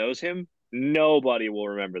everybody knows him. Nobody will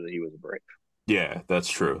remember that he was a Brave. Yeah, that's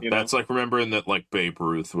true. You know? That's like remembering that like Babe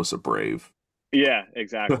Ruth was a Brave. Yeah,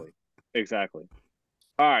 exactly. Exactly.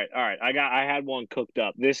 All right, all right. I had one cooked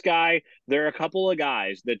up. This guy, there are a couple of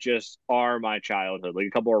guys that just are my childhood, like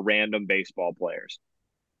a couple of random baseball players.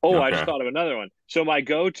 Oh, I just Okay. thought of another one. So my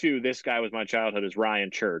go-to, this guy was my childhood, is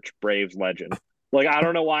Ryan Church, Braves legend. Like I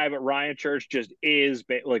don't know why, but Ryan Church just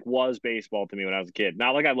was baseball to me when I was a kid.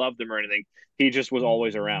 Not like I loved him or anything. He just was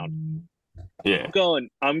always around. Yeah.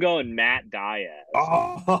 I'm going Matt Diaz.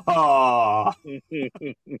 Oh,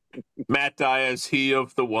 Matt Diaz, he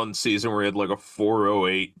of the one season where he had like a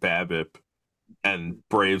 408 BABIP, and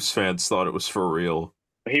Braves fans thought it was for real.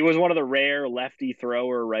 He was one of the rare lefty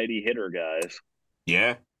thrower, righty hitter guys.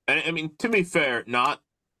 Yeah. And I mean, to be fair, not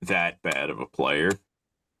that bad of a player.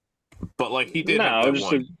 But like he did have that just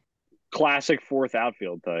one. a classic fourth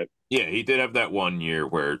outfield type. Yeah, he did have that one year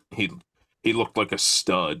where he looked like a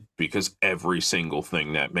stud because every single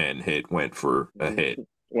thing that man hit went for a hit.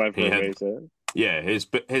 Went for He a had- base hit. Yeah, his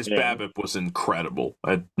Yeah. BABIP was incredible.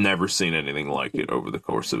 I'd never seen anything like it over the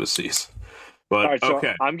course of a season. But All right, so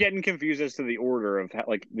okay, I'm getting confused as to the order of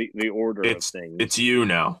the order of things. it's you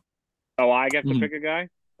now. Oh, I get to Mhm. pick a guy.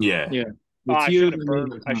 Yeah. Yeah. Oh, It's I you shouldn't have and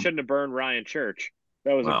burned. me. I shouldn't have burned Ryan Church.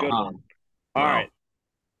 That was a Well, good Ah. one. All well. right,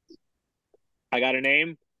 I got a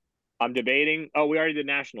name. I'm debating. Oh, we already did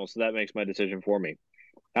Nationals, so that makes my decision for me.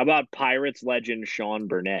 How about Pirates legend Sean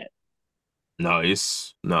Burnett?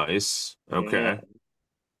 Nice. Okay.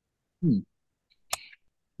 Yeah.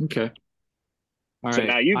 Okay. All So right.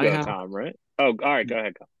 now you I go, have, Tom. Right? Oh, all right. Go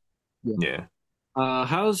ahead. Yeah.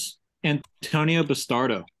 how's Antonio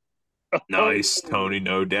Bastardo? Nice, Oh, Tony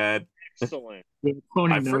No Dad. excellent.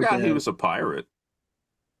 Tony I forgot he Nodad. was a pirate.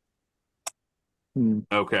 Hmm.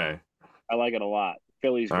 Okay. I like it a lot.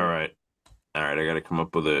 Phillies. All right. I got to come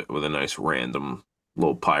up with a nice random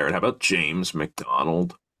little pirate. How about James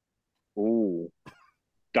McDonald? Ooh,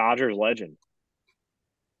 Dodgers legend.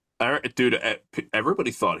 All right, dude,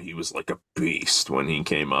 everybody thought he was like a beast when he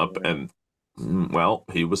came up, and well,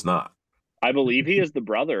 he was not. I believe he is the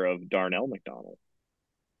brother of Darnell McDonald.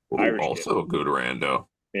 Ooh, Irish also a good rando.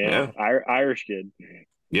 Yeah. Irish kid.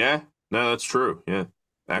 Yeah, no, that's true. Yeah,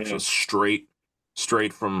 actually,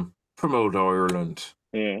 straight from old Ireland.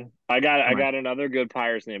 Yeah. I got another good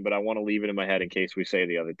Pirates name, but I want to leave it in my head in case we say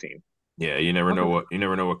the other team. Yeah, you never know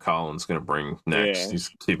what Colin's gonna bring next. Yeah. He's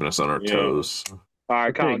keeping us on our Yeah. toes. All right,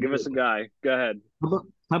 Okay, Colin, give good. us a guy. Go ahead. How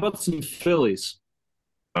about some Phillies?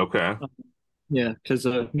 Okay, Yeah, because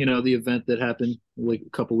the event that happened like a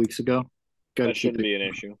couple weeks ago. Got That shouldn't be an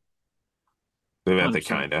issue. the event that 100%.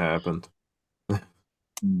 kind of happened.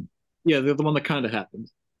 Yeah, the one that kind of happened.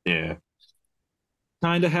 Yeah,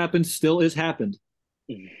 Kind of happened. Still is happened.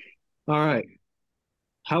 All right.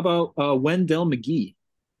 How about Wendell McGee?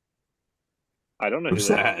 I don't know who's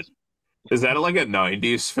who that? is. Is that like a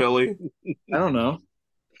 '90s Philly? I don't know.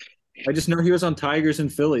 I just know he was on Tigers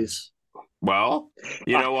and Phillies. Well,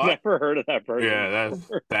 you know I've what? never heard of that person. Yeah,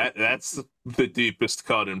 that's the deepest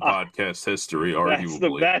cut in podcast history,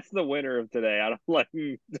 arguably. That's the winner of today. I don't like.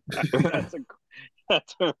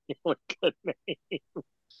 That's a really good name.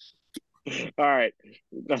 All right,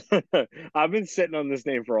 I've been sitting on this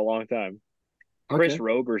name for a long time. Chris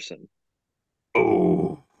Roberson.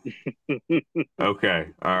 Oh. Okay.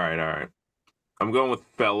 All right. I'm going with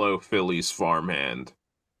fellow Phillies farmhand.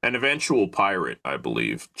 An eventual pirate, I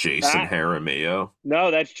believe, Jason Jaramillo. No,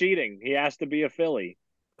 that's cheating. He has to be a Philly.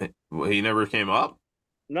 He never came up?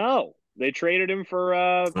 No, they traded him for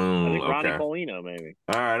I think Ronnie okay. Paulino, maybe.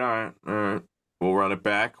 All right. We'll run it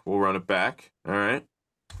back. All right.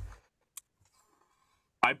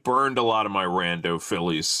 I burned a lot of my rando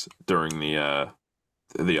Phillies during the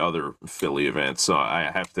other Philly events, so I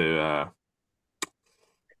have to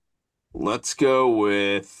let's go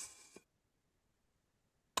with.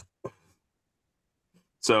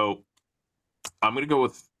 So I'm gonna go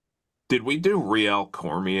with. Did we do Real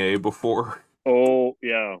Cormier before? Oh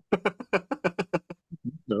yeah.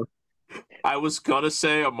 No. I was gonna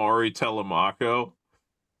say Amari Telemaco,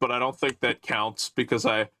 but I don't think that counts because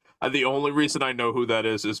the only reason I know who that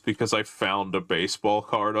is because I found a baseball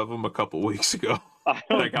card of him a couple weeks ago that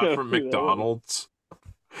I got from McDonald's.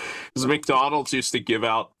 Because McDonald's used to give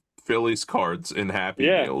out Phillies cards in Happy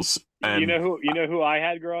Meals. And you know who I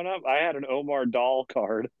had growing up? I had an Omar Dahl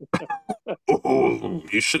card. Oh,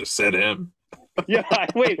 you should have said him. Yeah,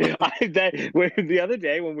 the other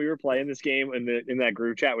day when we were playing this game in that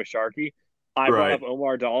group chat with Sharky, I brought up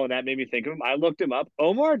Omar Dahl, and that made me think of him. I looked him up.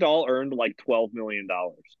 Omar Dahl earned like $12 million.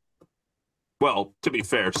 Well, to be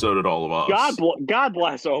fair, so did all of us. God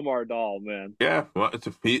bless Omar Dahl, man. Yeah, well,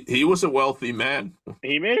 he was a wealthy man.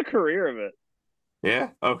 He made a career of it. Yeah.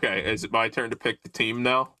 Okay. Is it my turn to pick the team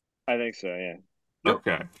now? I think so. Yeah.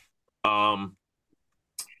 Okay.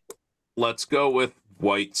 Let's go with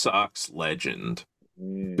White Sox legend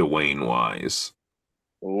Dwayne Wise.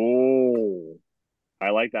 Oh,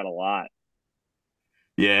 I like that a lot.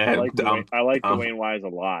 Yeah, I like Dwayne Wise a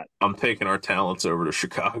lot. I'm taking our talents over to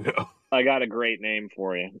Chicago. I got a great name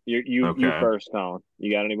for you. You first, Collin.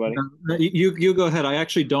 You got anybody? You go ahead. I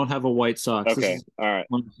actually don't have a White Sox. Okay, all right.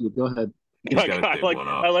 Go ahead. I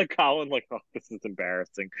like Collin. Like, oh, this is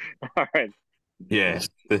embarrassing. All right. Yeah.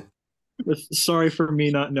 Sorry for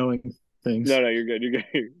me not knowing things. No, you're good. You're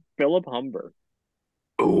good. Philip Humber.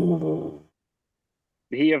 Oh.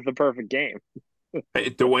 He of the perfect game. Hey,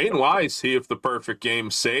 Dwayne Wise, he of the perfect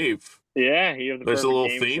game save. Yeah, he of the There's perfect a little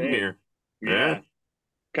game theme save. Here. Yeah.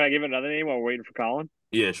 Can I give another name while we're waiting for Collin?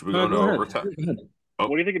 Yeah, should we go to overtime? Oh.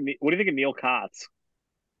 What do you think of Neil Kotz?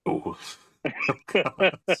 Oh.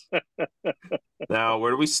 Now,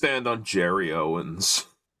 where do we stand on Jerry Owens?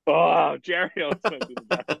 Oh, Jerry Owens might be the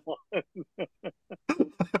best one.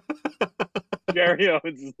 Jerry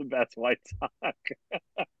Owens is the best White Sox.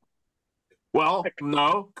 Well,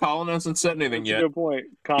 no, Collin hasn't said anything yet. Good point.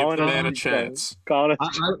 Collin Give the man a chance. I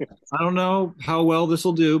don't know how well this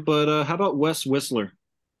will do, but how about Wes Whistler?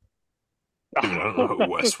 Dude, I don't know who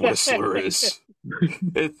Wes Whistler is.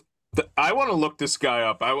 I want to look this guy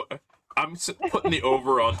up. I'm putting the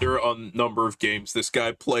over-under on number of games this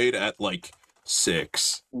guy played at like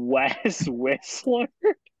 6. Wes Whistler?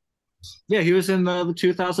 Yeah, he was in the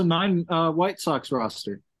 2009 White Sox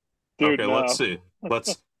roster. Dude, okay, let's see.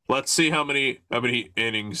 Let's see how many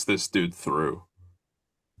innings this dude threw.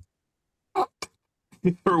 For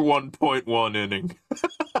 1.1 inning.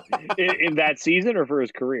 in that season or for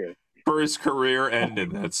his career? For his career and in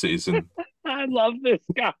that season. I love this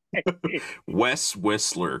guy. Wes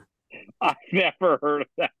Whistler. I've never heard of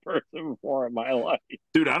that person before in my life.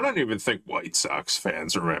 Dude, I don't even think White Sox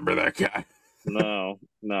fans remember that guy. No,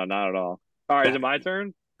 not at all. All right, is it my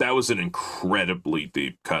turn? That was an incredibly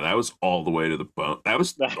deep cut. That was all the way to the bone. That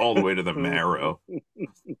was all the way to the marrow.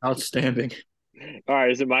 Outstanding. All right,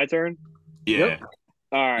 is it my turn? Yeah. Yep.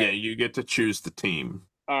 All right. Yeah, you get to choose the team.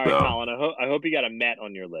 All right, Collin, I hope you got a Met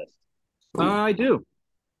on your list. I do.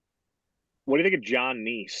 What do you think of John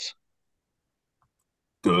Neese?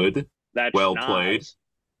 Good. That's well nice.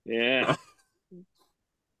 Played. Yeah.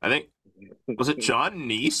 I think, was it John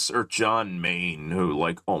Neese or John Maine who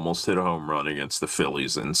like almost hit a home run against the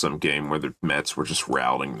Phillies in some game where the Mets were just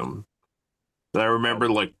routing them? I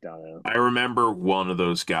remember one of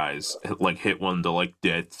those guys hit one to like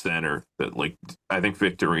dead center that like I think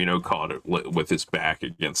Victorino caught it with his back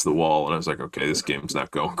against the wall, and I was like, okay, this game's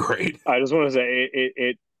not going great. I just want to say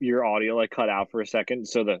it your audio like cut out for a second,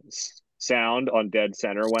 so the sound on dead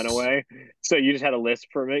center went away. So you just had a lisp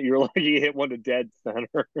from it. You were like, you hit one to dead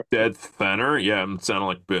center. Dead center? Yeah, it sounded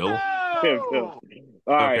like Bill. All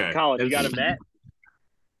right, Okay. Collin, you got a Met?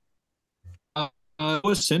 It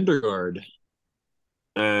was Syndergaard.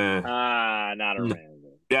 Not a random.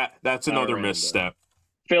 Yeah, that's Not another random. misstep.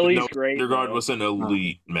 Philly's No, great. Syndergaard though. was an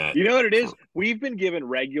elite Met. You know what it is? We've been given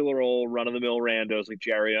regular old run-of-the-mill randos like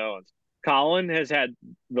Jerry Owens. Collin has had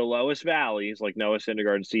the lowest valleys like Noah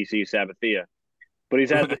Syndergaard and CC Sabathia, but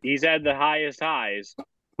he's had the highest highs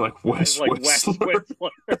Like Wes like Whistler.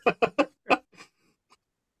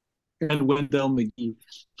 And Wendell McGee.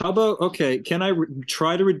 How about, okay, can I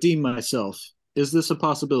try to redeem myself? Is this a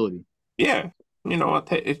possibility? Yeah. You know what?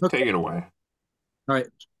 Take it away. All right.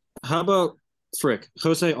 How about Frick,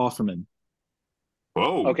 Jose Offerman?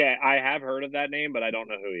 Whoa. Okay, I have heard of that name, but I don't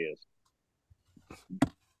know who he is.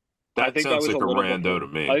 I That think sounds that was like a little rando before, to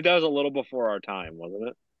me. I think that was a little before our time, wasn't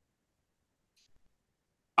it?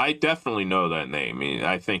 I definitely know that name. I mean,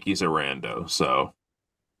 I think he's a rando, so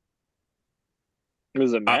It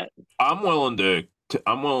was a Met. I'm willing to he's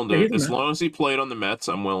a as Met. long as he played on the Mets,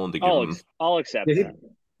 I'm willing to give him. I'll accept Yeah, that.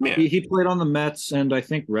 Yeah. He played on the Mets and I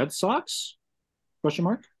think Red Sox? Question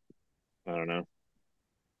mark? I don't know.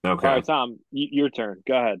 Okay. All right, Tom, your turn.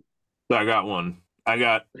 Go ahead. So I got one. I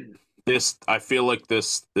got this. I feel like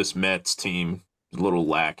this Mets team is a little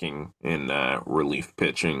lacking in relief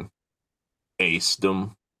pitching. Aced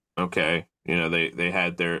them. Okay. You know, they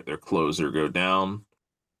had their closer go down.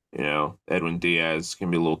 You know, Edwin Diaz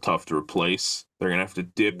can be a little tough to replace. They're gonna have to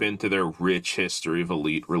dip into their rich history of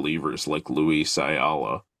elite relievers like Luis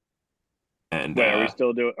Ayala. And Wait, are we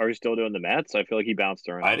still doing the Mets? I feel like he bounced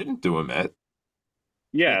around. I didn't do a Met.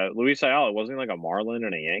 Yeah, Luis Ayala wasn't he like a Marlin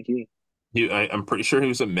and a Yankee? I'm pretty sure he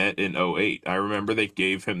was a Met in '08. I remember they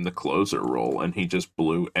gave him the closer role, and he just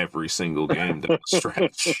blew every single game down the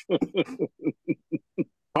stretch.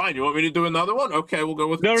 Fine, you want me to do another one? Okay, we'll go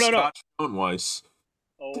with Scott Schoenweiss.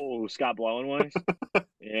 Oh, Scott Blowenweiss?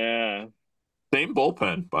 Yeah. Same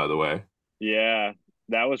bullpen, by the way. Yeah.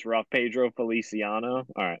 That was rough. Pedro Feliciano.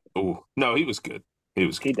 All right. Oh, no, he was good. He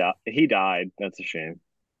died. That's a shame.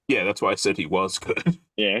 Yeah, that's why I said he was good.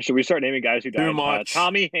 Yeah. Should we start naming guys who died? Too much.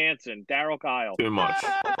 Tommy Hanson, Darryl Kyle. Too much.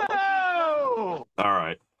 No! All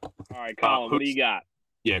right. All right, Collin, what do you got?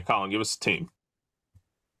 Yeah, Collin, give us a team.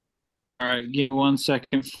 All right, give me 1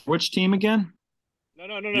 second. Which team again? No.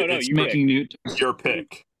 It's You Making new. Your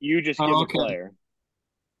pick. You just give a player.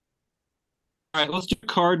 All right, let's do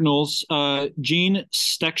Cardinals. Gene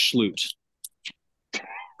Stechschlut.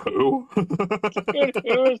 Who?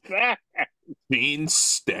 Who's that? Dean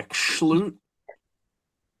Stechschlut?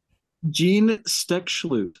 Gene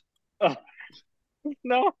Stechschlut.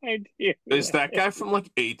 No idea. Is that guy from like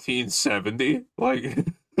 1870? Like,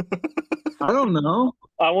 I don't know.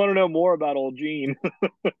 I want to know more about old Gene.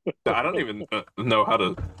 I don't even know how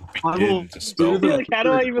to I will begin to spell do that. Like, how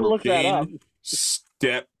do I even look that up?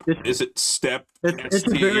 Step. Is it Step? It's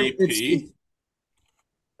a very S-T-E-P?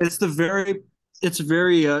 it's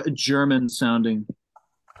very German sounding.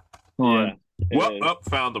 Yeah. Well,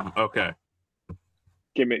 found him. Okay.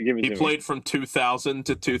 Give me. He played from 2000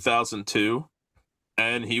 to 2002,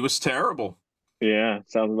 and he was terrible. Yeah,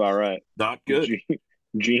 sounds about right. Not good.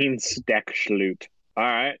 Gene Stechschlut. All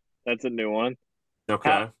right, that's a new one.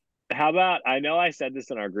 Okay. How about, I know I said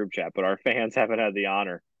this in our group chat, but our fans haven't had the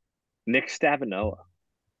honor. Nick Stavinoa.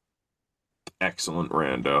 Excellent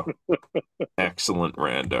rando. Excellent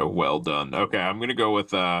rando. Well done. Okay, I'm going to go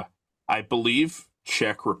with, I believe,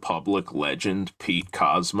 Czech Republic legend Pete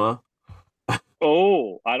Kozma.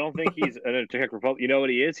 Oh, I don't think he's in a Czech Republic. You know what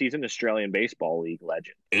he is? He's an Australian Baseball League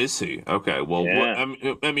legend. Is he? Okay, well, Yeah.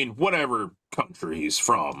 I mean, whatever country he's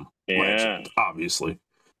from, Yeah. legend, obviously.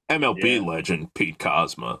 MLB legend Pete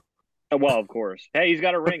Kozma. Well, of course. Hey, he's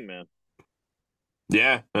got a ring, man.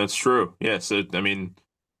 Yeah, that's true. Yeah, so, I mean,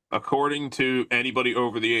 according to anybody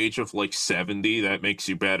over the age of like 70, that makes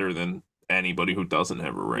you better than anybody who doesn't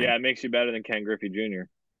have a ring. Yeah, it makes you better than Ken Griffey Jr.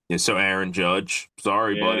 Yeah, so Aaron Judge,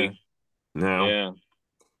 sorry, Yeah. buddy. No, Yeah.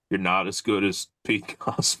 you're not as good as Pete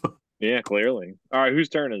Kozma. Yeah, clearly. All right, whose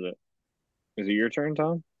turn is it? Is it your turn,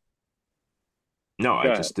 Tom? No, I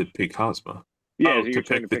Go just did Pete Kozma. Yeah, Oh, is it to your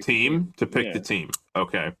turn pick the team? To pick Yeah. the team.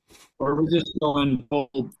 Okay. Or we just going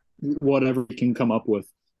whatever we can come up with.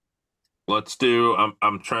 Let's do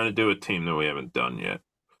I'm trying to do a team that we haven't done yet.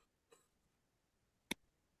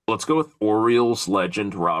 Let's go with Orioles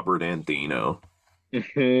legend Robert Andino.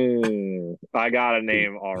 I got a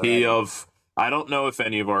name already. I don't know if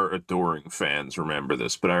any of our adoring fans remember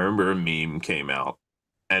this, but I remember a meme came out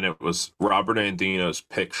and it was Robert Andino's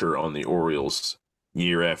picture on the Orioles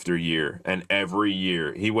year after year. And every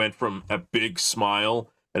year he went from a big smile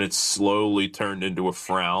and it slowly turned into a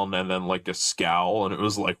frown and then like a scowl. And it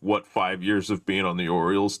was like what 5 years of being on the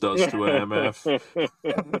Orioles does to an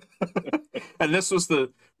MF. And this was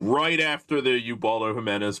the right after the Ubaldo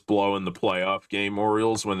Jimenez blow in the playoff game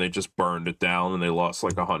Orioles when they just burned it down and they lost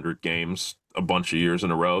like 100 games a bunch of years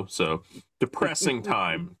in a row. So depressing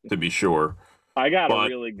time to be sure. I got But a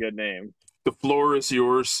really good name. the floor is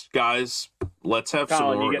yours, guys. Let's have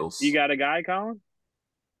Collin, some Orioles. you got a guy, Collin?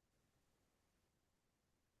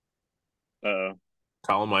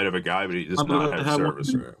 Collin might have a guy, but he does not have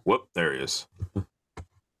service. Whoop, there he is.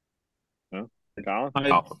 Collin?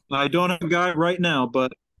 I don't have a guy right now,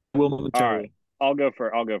 but I will momentarily. All right.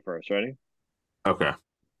 I'll go first. Ready? Okay.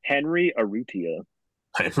 Henry Urrutia.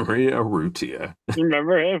 Henry Urrutia.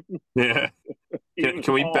 Remember him? Yeah.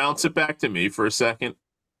 Can we bounce it back to me for a second?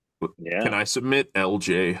 Yeah. Can I submit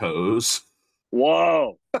LJ Hose?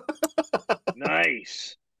 Whoa.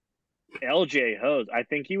 Nice. LJ Hose. I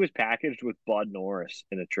think he was packaged with Bud Norris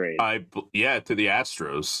in a trade. To the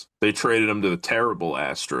Astros. They traded him to the terrible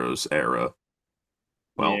Astros era.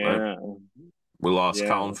 Well, yeah. We lost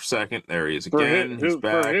Collin for a second. There he is again. He's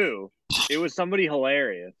back. For who? It was somebody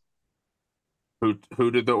hilarious.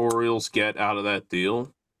 Who did the Orioles get out of that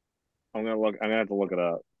deal? I'm gonna have to look it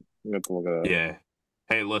up. Yeah.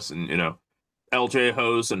 Hey, listen, LJ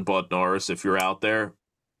Hose and Bud Norris, if you're out there,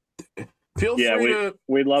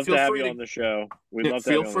 we'd love to have you on the show.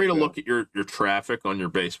 Feel free to look at your traffic on your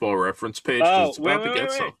Baseball Reference page. It's about to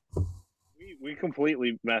get some. We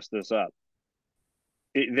completely messed this up.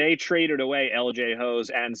 They traded away LJ Hose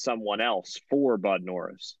and someone else for Bud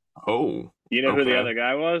Norris. Oh. You know who the other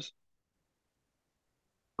guy was?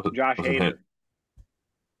 Josh Hader.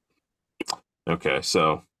 Okay,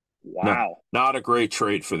 so wow. Not a great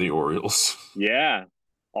trade for the Orioles. Yeah.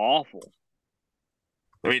 Awful.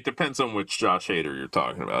 I mean, it depends on which Josh Hader you're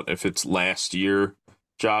talking about. If it's last year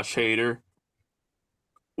Josh Hader,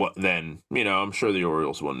 then, I'm sure the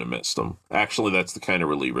Orioles wouldn't have missed him. Actually, that's the kind of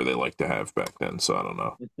reliever they like to have back then, so I don't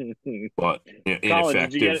know. But ineffective. Collin,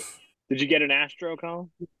 did you get an Astro, Collin?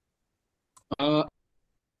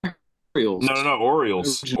 Orioles. No,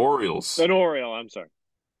 Orioles. An Oriole, I'm sorry.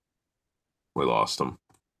 We lost him.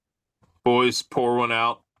 Boys, pour one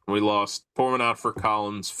out. Pour one out for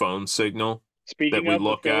Collin's phone signal. Speaking of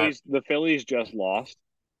the Phillies just lost.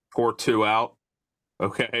 Pour two out.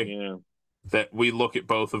 Okay. Yeah. That we look at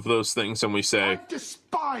both of those things and we say, I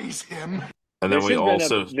despise him. And then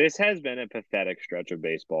this has been a pathetic stretch of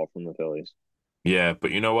baseball from the Phillies. Yeah, but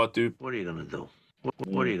you know what, dude? What are you gonna do?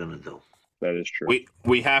 What are you gonna do? That is true.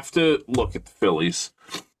 We have to look at the Phillies.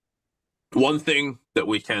 One thing that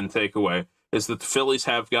we can take away is that the Phillies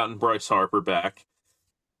have gotten Bryce Harper back.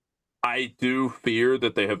 I do fear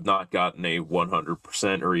that they have not gotten a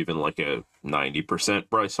 100% or even like a 90%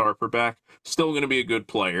 Bryce Harper back. Still going to be a good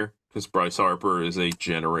player because Bryce Harper is a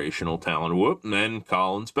generational talent. Whoop, and then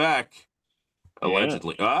Collin's back.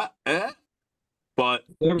 Allegedly. Yeah. But,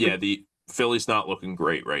 yeah, the Phillies not looking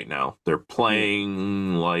great right now. They're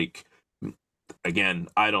playing like, again,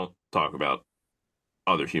 I don't talk about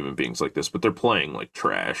other human beings like this, but they're playing like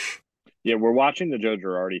trash. Yeah, we're watching the Joe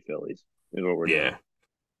Girardi Phillies is what we're doing.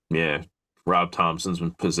 Yeah. Rob Thompson's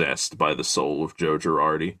been possessed by the soul of Joe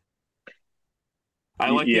Girardi. I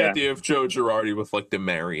like the idea of Joe Girardi with like the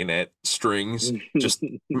marionette strings, just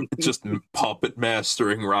puppet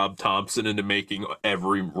mastering Rob Thompson into making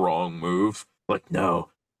every wrong move. Like, no,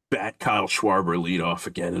 bat Kyle Schwarber lead off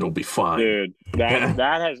again. It'll be fine. Dude, that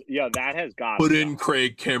has got to put in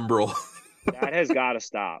Craig Kimbrell. That has got to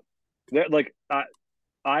stop. Like,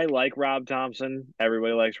 I like Rob Thompson.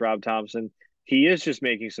 Everybody likes Rob Thompson. He is just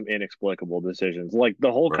making some inexplicable decisions. Like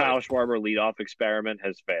the whole Kyle Schwarber leadoff experiment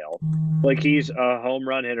has failed. Like he's a home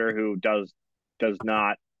run hitter who does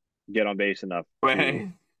not get on base enough. Wait,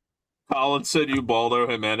 Collin said Ubaldo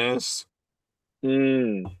Jimenez.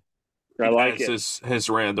 I like it. His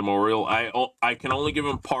random Oriole. I can only give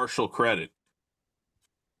him partial credit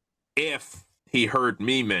if he heard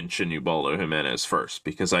me mention Ubaldo Jimenez first,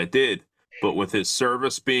 because I did. But with his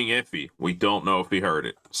service being iffy, we don't know if he heard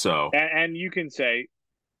it. So, and you can say,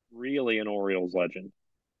 really an Orioles legend.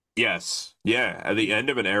 Yes, yeah, at the end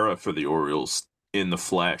of an era for the Orioles in the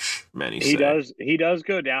flesh. Many he say he does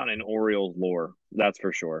go down in Orioles lore. That's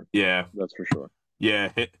for sure. Yeah, that's for sure.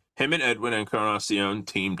 Yeah, him and Edwin Encarnacion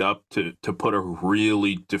teamed up to put a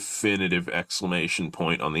really definitive exclamation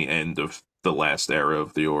point on the end of the last era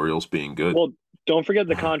of the Orioles being good. Well, don't forget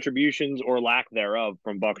the contributions or lack thereof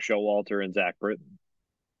from Buck Showalter and Zach Britton.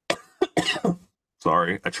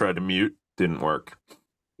 Sorry, I tried to mute. Didn't work.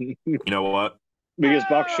 You know what? Because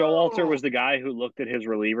Buck Showalter was the guy who looked at his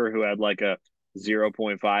reliever who had like a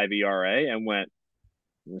 0.5 ERA and went,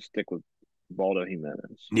 I'm gonna stick with Baldo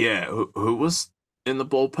Jimenez. Yeah, who was in the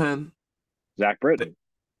bullpen? Zach Britton.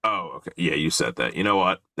 Oh, okay. Yeah, you said that. You know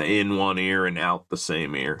what? In one ear and out the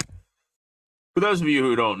same ear. For those of you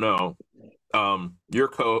who don't know, your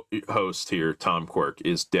co-host here, Tom Quirk,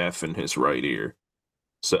 is deaf in his right ear.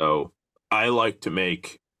 So I like to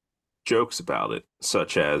make jokes about it,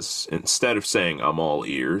 such as instead of saying I'm all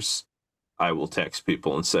ears, I will text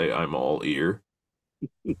people and say I'm all ear.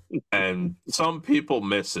 And some people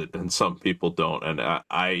miss it and some people don't. And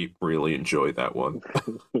I really enjoy that one.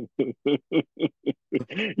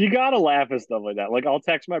 You gotta laugh at stuff like that. Like I'll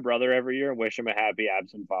text my brother every year and wish him a happy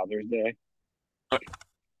absent Father's Day.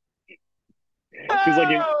 Because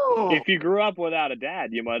like if you grew up without a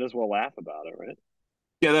dad, you might as well laugh about it, right?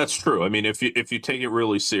 Yeah, that's true. I mean, if you take it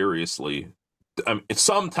really seriously,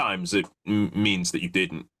 sometimes it means that you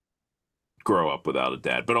didn't grow up without a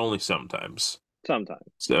dad, but only sometimes. Sometimes.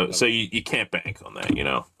 So you can't bank on that, you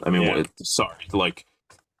know. I mean, Yeah. sorry, like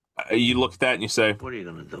you look at that and you say, What are you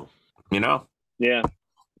gonna do? you know, Yeah.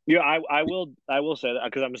 Yeah, I will say that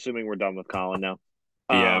because I'm assuming we're done with Collin now.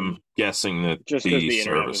 yeah, I'm guessing that just 'cause the internet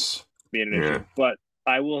service being an issue. But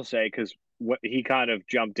I will say, because what he kind of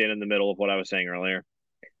jumped in the middle of what I was saying earlier.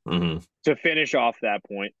 Mm-hmm. To finish off that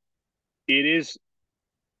point, it is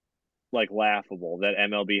like laughable that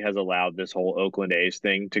MLB has allowed this whole Oakland A's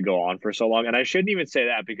thing to go on for so long. And I shouldn't even say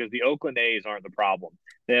that because the Oakland A's aren't the problem.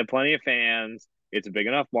 They have plenty of fans. It's a big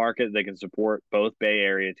enough market they can support both Bay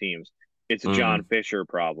Area teams. It's a John Fisher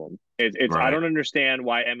problem. It's Right. I don't understand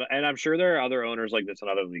why and I'm sure there are other owners like this in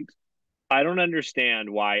other leagues. I don't understand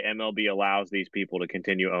why MLB allows these people to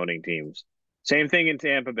continue owning teams. Same thing in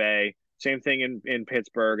Tampa Bay, same thing in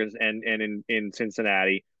Pittsburgh and in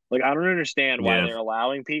Cincinnati. Like I don't understand why they're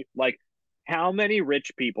allowing people. Like how many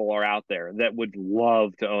rich people are out there that would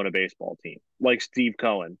love to own a baseball team? Like Steve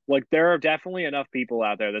Cohen. Like there are definitely enough people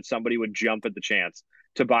out there that somebody would jump at the chance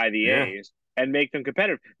to buy the A's and make them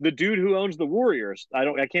competitive. The dude who owns the Warriors, I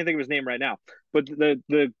can't think of his name right now, but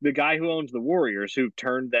the guy who owns the Warriors, who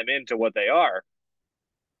turned them into what they are,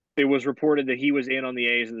 it was reported that he was in on the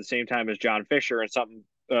A's at the same time as John Fisher, and something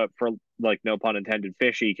for like no pun intended,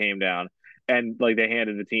 fishy came down, and like they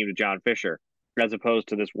handed the team to John Fisher as opposed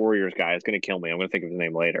to this Warriors guy. It's going to kill me. I'm going to think of his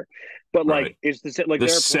name later. But like it's like the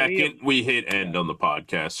there are second we hit end on the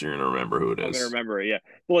podcast, you're going to remember who it is. I'm going to remember it. Yeah.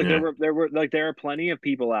 But like there are plenty of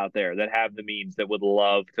people out there that have the means that would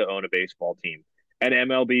love to own a baseball team. And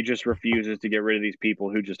MLB just refuses to get rid of these people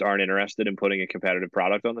who just aren't interested in putting a competitive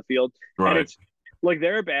product on the field. Right. And it's like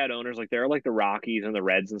there are bad owners, like there are like the Rockies and the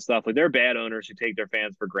Reds and stuff. Like there are bad owners who take their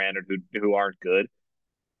fans for granted who aren't good.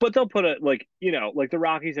 But they'll put like the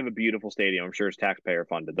Rockies have a beautiful stadium. I'm sure it's taxpayer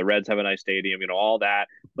funded. The Reds have a nice stadium, all that.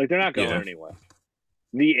 Like they're not going anywhere.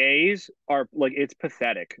 The A's are like, it's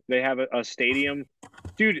pathetic. They have a stadium.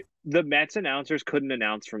 Dude, the Mets announcers couldn't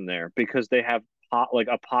announce from there because they have like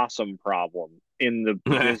a possum problem in the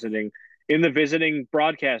visiting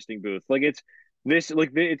broadcasting booth. Like it's like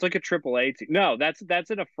a AAA team. No, that's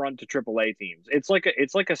an affront to AAA teams. It's like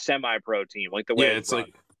a semi-pro team, like the way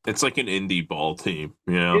it's like an indie ball team.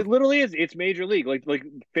 It literally is. It's major league. Like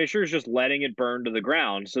Fisher's just letting it burn to the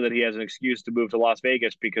ground so that he has an excuse to move to Las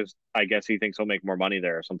Vegas because I guess he thinks he'll make more money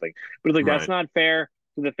there or something. But like that's not fair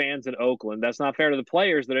to the fans in Oakland. That's not fair to the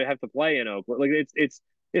players that have to play in Oakland. Like it's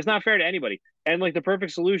not fair to anybody. And like the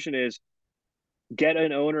perfect solution is get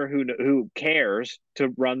an owner who cares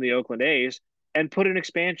to run the Oakland A's and put an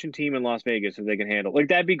expansion team in Las Vegas if they can handle. Like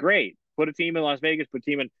that'd be great. Put a team in Las Vegas, put a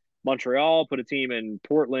team in Montreal, put a team in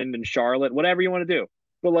Portland and Charlotte, whatever you want to do.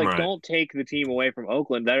 But like don't take the team away from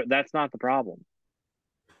Oakland. That's not the problem.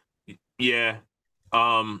 Yeah.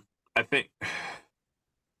 I think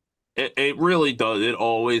it really does. It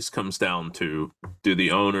always comes down to, do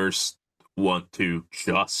the owners want to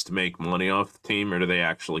just make money off the team, or do they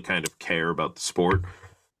actually kind of care about the sport?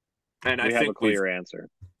 And I think a clear answer.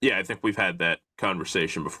 Yeah, I think we've had that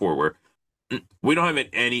conversation before where we don't have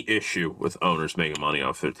any issue with owners making money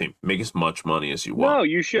off their team. Make as much money as you want. No,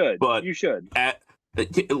 you should. But you should. But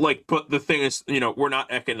the thing is, we're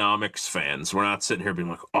not economics fans. We're not sitting here being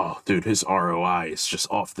like, oh, dude, his ROI is just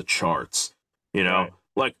off the charts.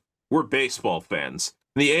 Like we're baseball fans.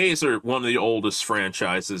 The A's are one of the oldest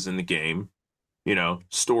franchises in the game.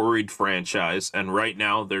 Storied franchise, and right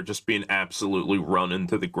now they're just being absolutely run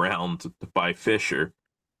into the ground by Fisher.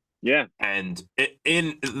 Yeah. And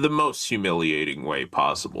in the most humiliating way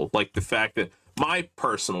possible. Like the fact that my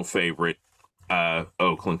personal favorite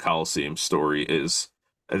Oakland Coliseum story is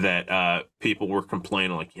that people were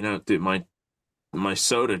complaining like, dude, my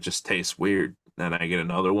soda just tastes weird. and I get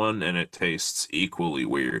another one, and it tastes equally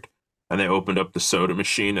weird. And they opened up the soda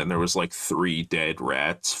machine, and there was like 3 dead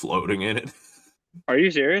rats floating in it. Are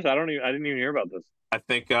you serious? I didn't even hear about this. I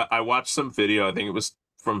think I watched some video. I think it was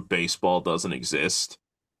from Baseball Doesn't Exist.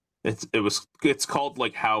 It's called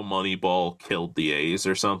like How Moneyball Killed the A's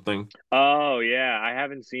or something. Oh yeah, I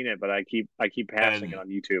haven't seen it, but I keep passing And it on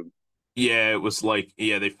YouTube. yeah, it was like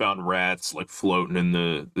they found rats like floating in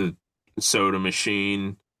the soda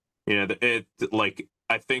machine. It like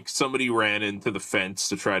I think somebody ran into the fence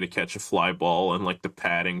to try to catch a fly ball and like the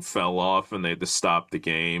padding fell off and they had to stop the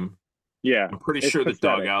game. Yeah, I'm pretty it's sure the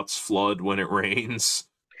pathetic. dugouts flood when it rains.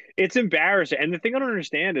 It's embarrassing. And the thing I don't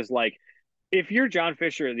understand is like, if you're John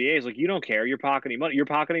Fisher of the A's, like you don't care. You're pocketing money. You're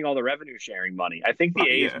pocketing all the revenue sharing money. I think the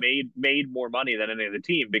A's Yeah. made more money than any other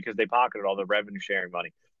team because they pocketed all the revenue sharing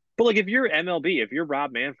money. But like, if you're MLB, if you're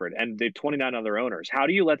Rob Manfred and the 29 other owners, how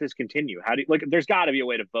do you let this continue? How do you, like? There's got to be a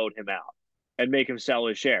way to vote him out and make him sell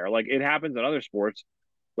his share. Like it happens in other sports.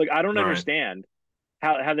 Like I don't Right. understand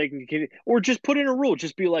how they can continue, or just put in a rule.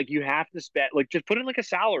 Just be like, you have to spend, like, just put in like a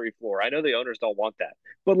salary floor. I know the owners don't want that,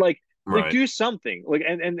 but like Right. do something. Like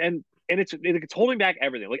and it's holding back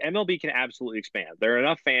everything. Like MLB can absolutely expand. There are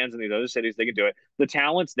enough fans in these other cities they can do it. The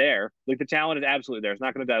talent's there. Like the talent is absolutely there. It's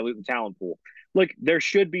not going to dilute the talent pool. Like there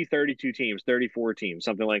should be 32 teams, 34 teams,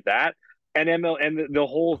 something like that. And the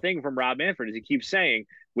whole thing from Rob Manfred is he keeps saying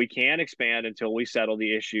we can't expand until we settle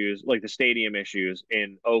the issues, like the stadium issues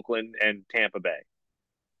in Oakland and Tampa Bay.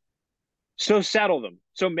 So settle them.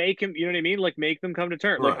 So make him, you know what I mean? Like make them come to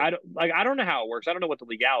terms. Right. Like I don't know how it works. I don't know what the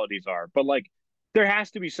legalities are, but like there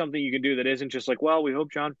has to be something you can do that isn't just like, well, we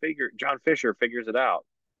hope John Fisher figures it out.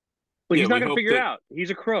 Like Yeah, he's not we going to hope figure it that- out. He's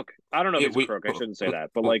a crook. I don't know if Yeah, he's a crook. I shouldn't say that,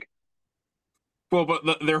 but like Well,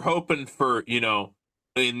 but they're hoping for in a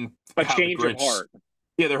how the change of Grinch. heart.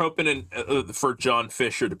 Yeah, they're hoping for John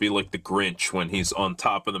Fisher to be like the Grinch when he's on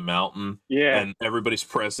top of the mountain, Yeah. and everybody's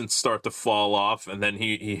presents start to fall off, and then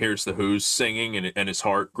he hears the Who's singing, and his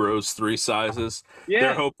heart grows 3 sizes. They're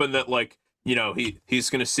Yeah. hoping that he's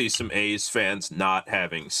going to see some A's fans not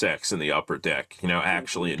having sex in the upper deck,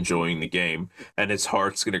 actually enjoying the game, and his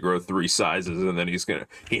heart's going to grow 3 sizes, and then he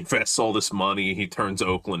invests all this money, he turns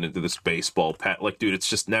Oakland into this baseball pet. Like, dude, it's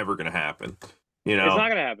just never going to happen. It's not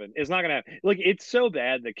gonna happen. It's not gonna happen. Like it's so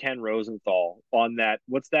bad that Ken Rosenthal on that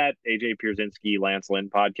what's that AJ Pierzynski Lance Lynn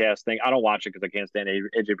podcast thing. I don't watch it because I can't stand AJ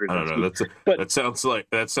Pierzynski. I don't know. But- that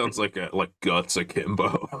sounds like guts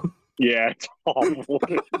akimbo. Yeah, it's awful.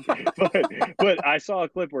 but I saw a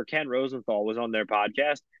clip where Ken Rosenthal was on their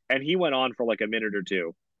podcast and he went on for like a minute or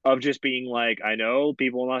two of just being like, I know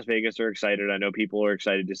people in Las Vegas are excited. I know people are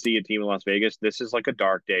excited to see a team in Las Vegas. This is like a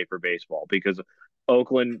dark day for baseball because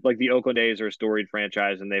Oakland, like the Oakland A's are a storied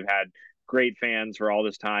franchise and they've had great fans for all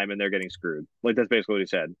this time and they're getting screwed. Like that's basically what he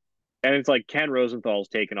said. And it's like Ken Rosenthal's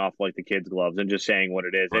taken off like the kids' gloves and just saying what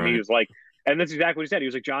it is. And he Right. was like, and that's exactly what he said. He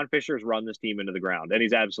was like, John Fisher's run this team into the ground. And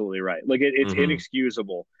he's absolutely right. Like it's Mhm.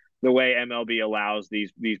 inexcusable the way MLB allows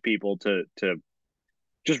these people to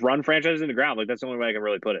just run franchises in the ground. Like that's the only way I can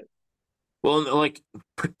really put it. Well, and, like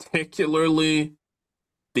particularly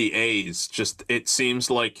the A's, just it seems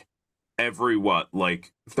like every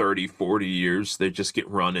 30, 40 years they just get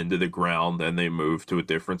run into the ground and they move to a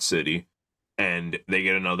different city and they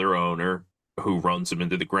get another owner who runs them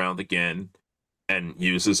into the ground again and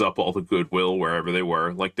uses up all the goodwill wherever they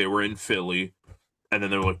were. Like they were in Philly and then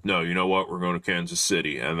they're like, no, you know what? We're going to Kansas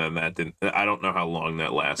City. And then that didn't, I don't know how long that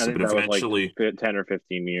I lasted, think but that eventually, was like 10 or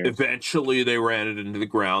 15 years. eventually they ran it into the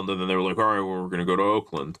ground and then they were like, all right, well, we're going to go to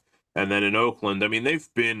Oakland. And then in Oakland, I mean, they've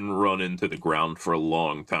been run into the ground for a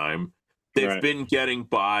long time. They've Right. been getting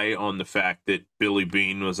by on the fact that Billy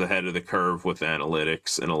Beane was ahead of the curve with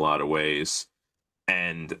analytics in a lot of ways.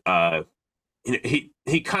 And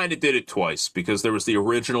he kind of did it twice because there was the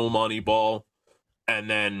original Moneyball, and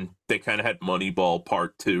then they kind of had Moneyball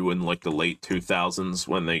Part 2 in like the late 2000s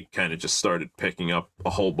when they kind of just started picking up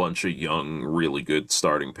a whole bunch of young, really good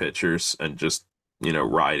starting pitchers and just,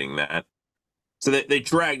 riding that. So they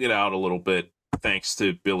dragged it out a little bit thanks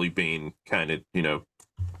to Billy Beane kind of,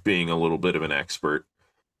 being a little bit of an expert.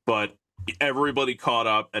 But everybody caught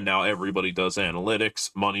up, and now everybody does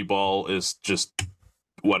analytics. Moneyball is just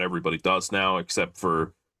what everybody does now, except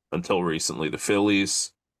for until recently the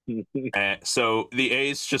Phillies. So the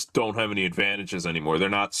A's just don't have any advantages anymore. They're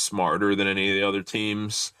not smarter than any of the other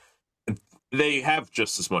teams. They have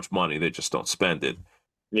just as much money. They just don't spend it.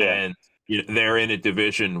 Yeah. And they're in a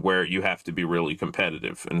division where you have to be really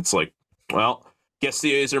competitive. And it's like, well, guess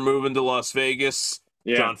the A's are moving to Las Vegas.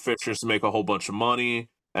 Yeah. John Fisher's to make a whole bunch of money.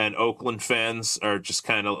 And Oakland fans are just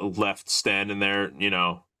kind of left standing there,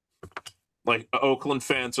 like Oakland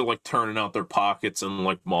fans are like turning out their pockets and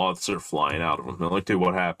like moths are flying out of them. They're like, dude,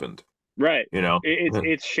 what happened? Right. You know,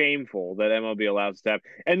 It's shameful that MLB allows stuff.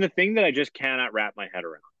 And the thing that I just cannot wrap my head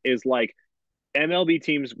around is like MLB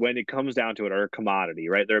teams, when it comes down to it, are a commodity,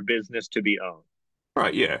 right? They're a business to be owned.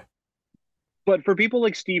 right? Yeah, But for people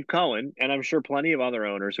like Steve Cohen, and I'm sure plenty of other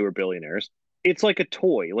owners who are billionaires, it's like a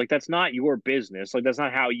toy. Like that's not your business. Like that's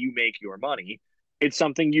not how you make your money. It's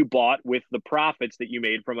something you bought with the profits that you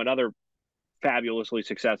made from another fabulously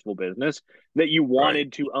successful business that you right.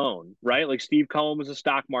 wanted to own, right? Like Steve Cohen was a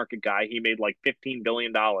stock market guy. He made like $15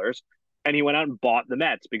 billion and he went out and bought the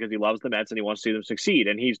Mets because he loves the Mets and he wants to see them succeed.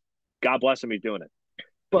 And God bless him, he's doing it.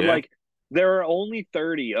 But Yeah. like, there are only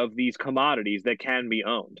 30 of these commodities that can be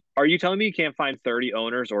owned. Are you telling me you can't find 30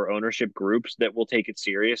 owners or ownership groups that will take it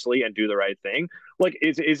seriously and do the right thing? Like,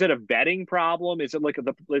 is it a betting problem? Is it like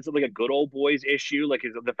a good old boys issue? Like,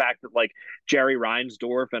 is it the fact that like Jerry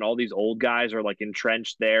Reinsdorf and all these old guys are like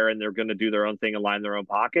entrenched there and they're going to do their own thing and line their own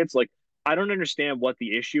pockets? Like, I don't understand what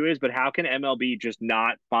the issue is, but how can MLB just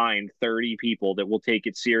not find 30 people that will take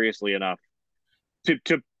it seriously enough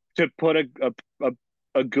to put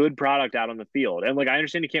a good product out on the field? And like, I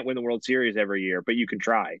understand you can't win the World Series every year, but you can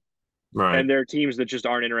try. Right. And there are teams that just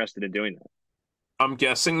aren't interested in doing that. I'm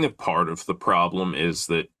guessing that part of the problem is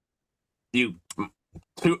that you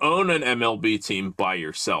to own an MLB team by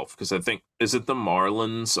yourself, because I think is it the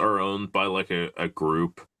Marlins are owned by like a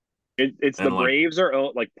group. It's the And, like- Braves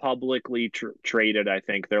are like publicly traded. I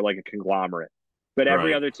think they're like a conglomerate, but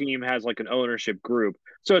every Right. other team has like an ownership group.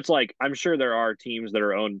 So it's like I'm sure there are teams that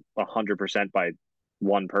are owned 100% by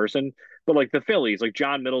one person, but like the Phillies, like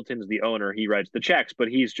John Middleton's the owner. He writes the checks, but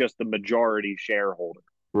he's just the majority shareholder.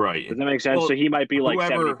 Right. Does that make sense? Well, So he might be like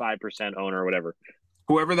whoever- 75% owner or whatever.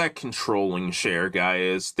 Whoever that controlling share guy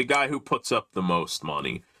is, the guy who puts up the most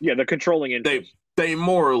money, Yeah, the controlling interest. they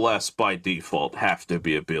more or less by default have to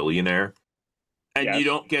be a billionaire. And Yes. you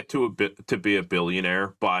don't get to be a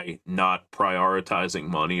billionaire by not prioritizing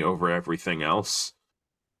money over everything else.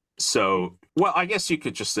 So, well, I guess you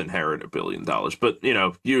could just inherit $1 billion, but you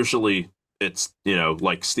know, usually it's, you know,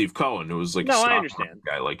 like Steve Cohen, who was like No, a I stock understand. market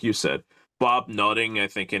guy, like you said. Bob Nutting, I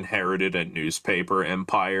think, inherited a newspaper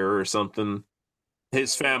empire or something.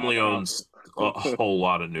 His family owns a whole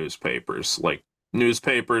lot of newspapers. Like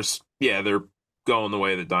newspapers, yeah, they're going the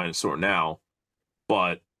way of the dinosaur now,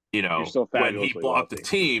 but you know, You're still when he fabulously bought the wealthy.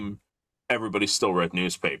 team, everybody still read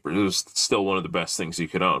newspapers. It was still one of the best things you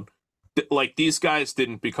could own. Like these guys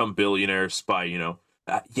didn't become billionaires by, you know,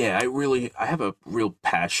 yeah, I have a real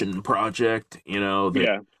passion project, you know,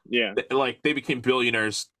 that, Yeah. like they became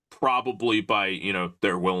billionaires probably by, you know,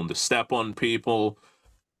 they're willing to step on people.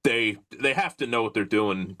 They have to know what they're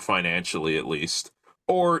doing financially at least.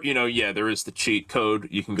 Or, you know, yeah, there is the cheat code.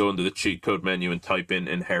 You can go into the cheat code menu and type in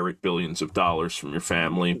inherit billions of dollars from your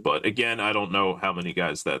family. But again, I don't know how many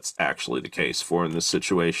guys that's actually the case for in this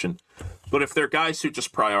situation. But if they're guys who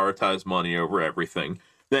just prioritize money over everything,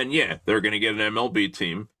 then yeah, they're going to get an MLB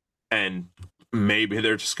team. And maybe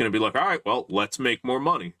they're just going to be like, all right, well, let's make more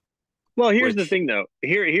money. Well, here's the Which- thing, though.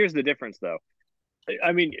 Here's the difference, though.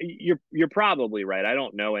 I mean, you're probably right. I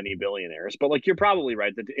don't know any billionaires, but like you're probably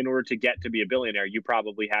right that in order to get to be a billionaire, you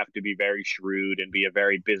probably have to be very shrewd and be a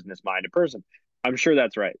very business-minded person. I'm sure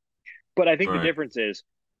that's right. But I think the Right. difference is,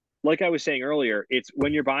 like I was saying earlier, it's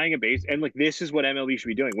when you're buying a base, and like this is what MLB should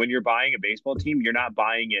be doing. When you're buying a baseball team, you're not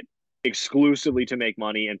buying it exclusively to make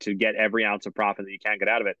money and to get every ounce of profit that you can get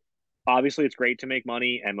out of it. Obviously, it's great to make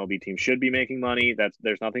money. MLB teams should be making money.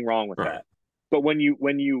 There's nothing wrong with Right. that. But when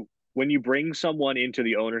you bring someone into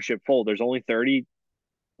the ownership fold, there's only 30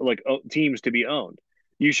 like teams to be owned.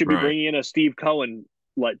 You should be Right. bringing in a Steve Cohen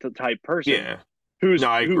type person Yeah. who No,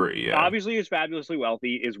 I agree. Yeah. obviously is fabulously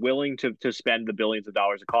wealthy, is willing to spend the billions of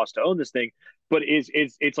dollars it costs to own this thing, but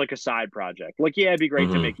it's like a side project. Like, yeah, it'd be great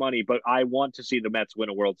to Mhm. make money, but I want to see the Mets win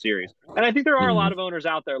a World Series. And I think there are a Mhm. lot of owners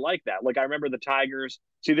out there like that. Like I remember the Tigers.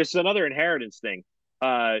 See, this is another inheritance thing.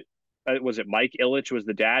 Was it Mike Ilitch was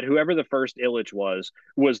the dad? Whoever the first Ilitch was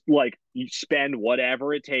like, you spend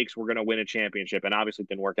whatever it takes, we're going to win a championship. And obviously it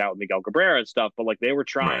didn't work out with Miguel Cabrera and stuff, but like they were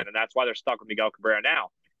trying, Right. and that's why they're stuck with Miguel Cabrera now.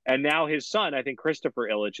 And now his son, I think Christopher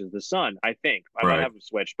Ilitch is the son. I think I might Right. have him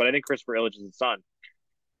switched, but I think Christopher Ilitch is the son.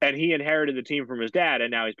 And he inherited the team from his dad, and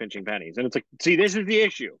now he's pinching pennies. And it's like, see, this is the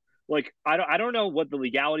issue. Like, I don't know what the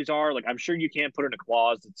legalities are. Like, I'm sure you can't put in a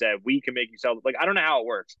clause that said we can make you sell. Like, I don't know how it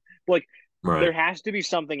works. But, like, Right. there has to be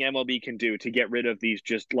something MLB can do to get rid of these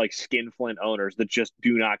just like skinflint owners that just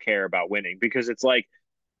do not care about winning, because it's like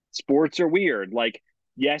sports are weird. Like,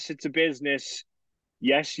 yes, it's a business.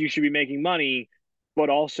 Yes, you should be making money, but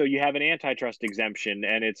also you have an antitrust exemption,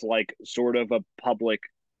 and it's like sort of a public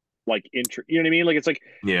like you know what I mean? Like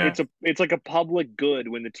Yeah. it's like a public good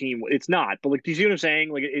when the team it's not, but like do you see what I'm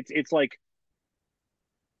saying? Like it's like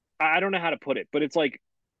I don't know how to put it, but it's like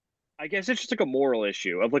I guess it's just like a moral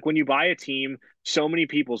issue of like when you buy a team, so many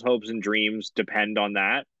people's hopes and dreams depend on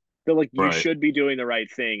that. That like you Right. should be doing the right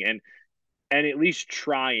thing and at least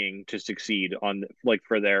trying to succeed on like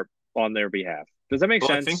for their on their behalf. Does that make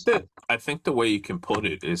Well, sense? I think the way you can put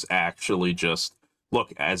it is actually just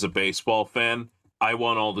look, as a baseball fan, I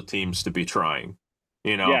want all the teams to be trying,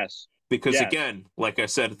 you know, Yes. because Yes. again, like I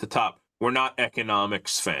said at the top, we're not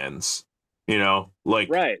economics fans, you know, like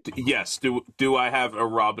Right. yes, do I have a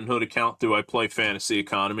Robinhood account? Do I play fantasy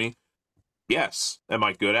economy? Yes. Am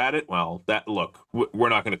I good at it? Well, that look, we're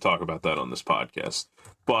not going to talk about that on this podcast.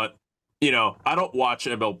 But, you know, I don't watch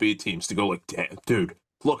MLB teams to go like, damn, dude,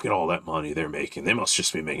 look at all that money they're making. They must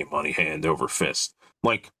just be making money hand over fist.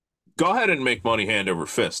 Like, go ahead and make money hand over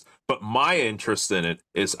fist. But my interest in it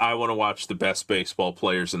is I want to watch the best baseball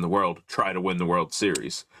players in the world try to win the World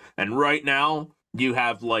Series. And right now, you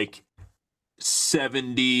have like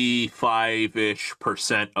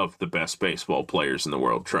 75-ish% of the best baseball players in the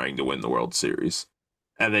world trying to win the World Series.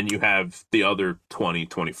 And then you have the other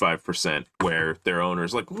 20-25% where their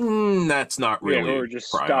owner's like, that's not really who a are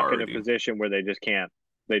just priority. stuck in a position where they just can't.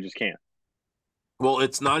 They just can't. Well,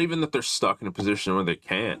 it's not even that they're stuck in a position where they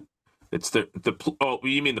can't. It's oh,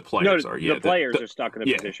 you mean the No, players are? Yeah, the players are stuck in a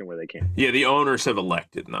yeah. position where they can't. Yeah, the owners have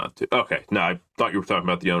elected not to. Okay, no, I thought you were talking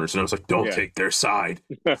about the owners, and I was like, don't Yeah. take their side.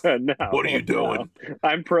 No, What are you doing? no.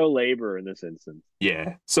 I'm pro labor in this instance.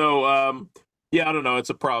 Yeah. So, yeah, I don't know. It's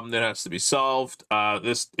a problem that has to be solved.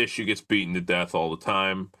 This issue gets beaten to death all the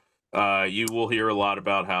time. You will hear a lot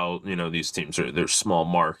about how, you know, these teams they're small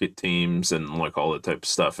market teams and like all that type of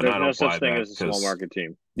stuff. And There's I no don't buy such thing that as a small market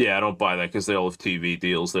team. Yeah, I don't buy that because they all have TV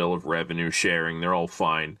deals, they all have revenue sharing, they're all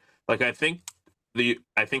fine. Like I think the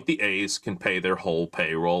A's can pay their whole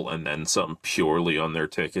payroll and then some purely on their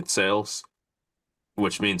ticket sales,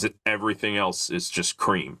 which means that everything else is just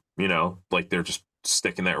cream, you know? Like they're just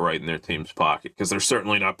sticking that right in their team's pocket because they're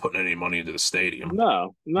certainly not putting any money into the stadium.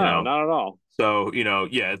 No, you know? not at all. So, you know,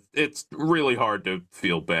 yeah, it's really hard to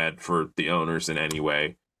feel bad for the owners in any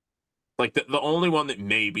way. Like the only one that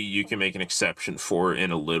maybe you can make an exception for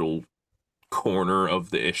in a little corner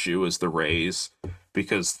of the issue is the Rays,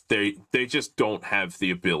 because they just don't have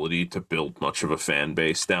the ability to build much of a fan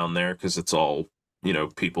base down there because it's all, you know,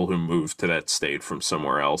 people who moved to that state from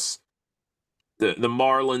somewhere else. The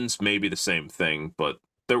Marlins may be the same thing, but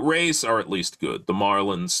the Rays are at least good. The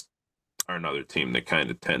Marlins are another team that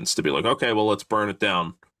kind of tends to be like, okay, well, let's burn it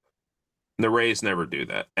down. The Rays never do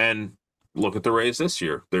that. And look at the Rays this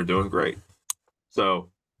year. They're doing great. So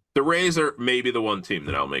the Rays are maybe the one team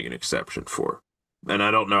that I'll make an exception for. And I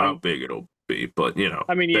don't know how big it'll be, but, you know.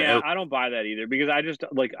 I mean, yeah, I don't buy that either because I just,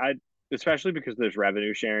 like, especially because there's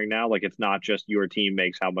revenue sharing now. Like, it's not just your team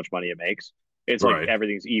makes how much money it makes. It's like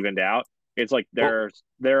everything's evened out. It's like there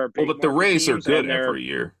are big but the Rays are good every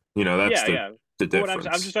year. You know, that's the difference.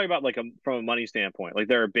 I'm just talking about like from a money standpoint. Like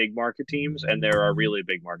there are big market teams and there are really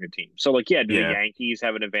big market teams. So like, do the Yankees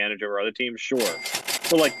have an advantage over other teams? Sure.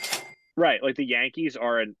 But like, right, like the Yankees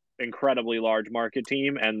are an incredibly large market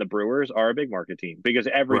team and the Brewers are a big market team because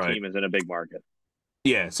every team is in a big market.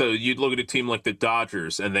 Yeah, so you'd look at a team like the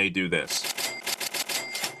Dodgers and they do this.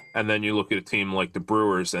 And then you look at a team like the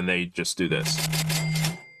Brewers and they just do this.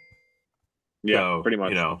 Yeah, so, pretty much.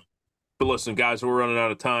 You know, but listen, guys, we're running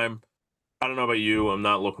out of time. I don't know about you. I'm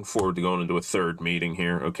not looking forward to going into a third meeting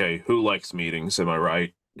here. Okay, who likes meetings? Am I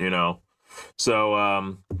right? You know,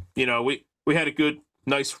 so you know, we had a good,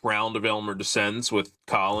 nice round of Elmer Dessens with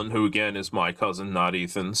Collin, who again is my cousin, not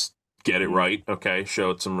Ethan's. Get it right, okay?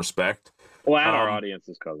 Show it some respect. Well, and our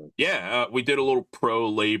audience's cousin. Yeah, we did a little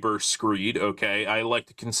pro-labor screed, okay? I like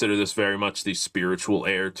to consider this very much the spiritual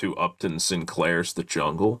heir to Upton Sinclair's The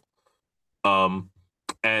Jungle.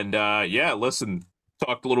 Yeah, listen,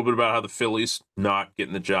 talked a little bit about how the Phillies not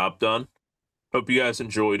getting the job done. Hope you guys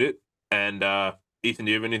enjoyed it. And Ethan,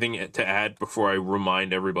 do you have anything to add before I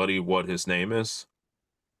remind everybody what his name is?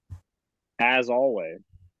 As always.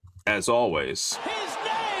 As always. His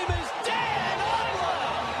name is Dan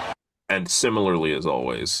Island! And similarly as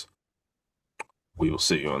always, we will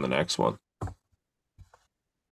see you on the next one.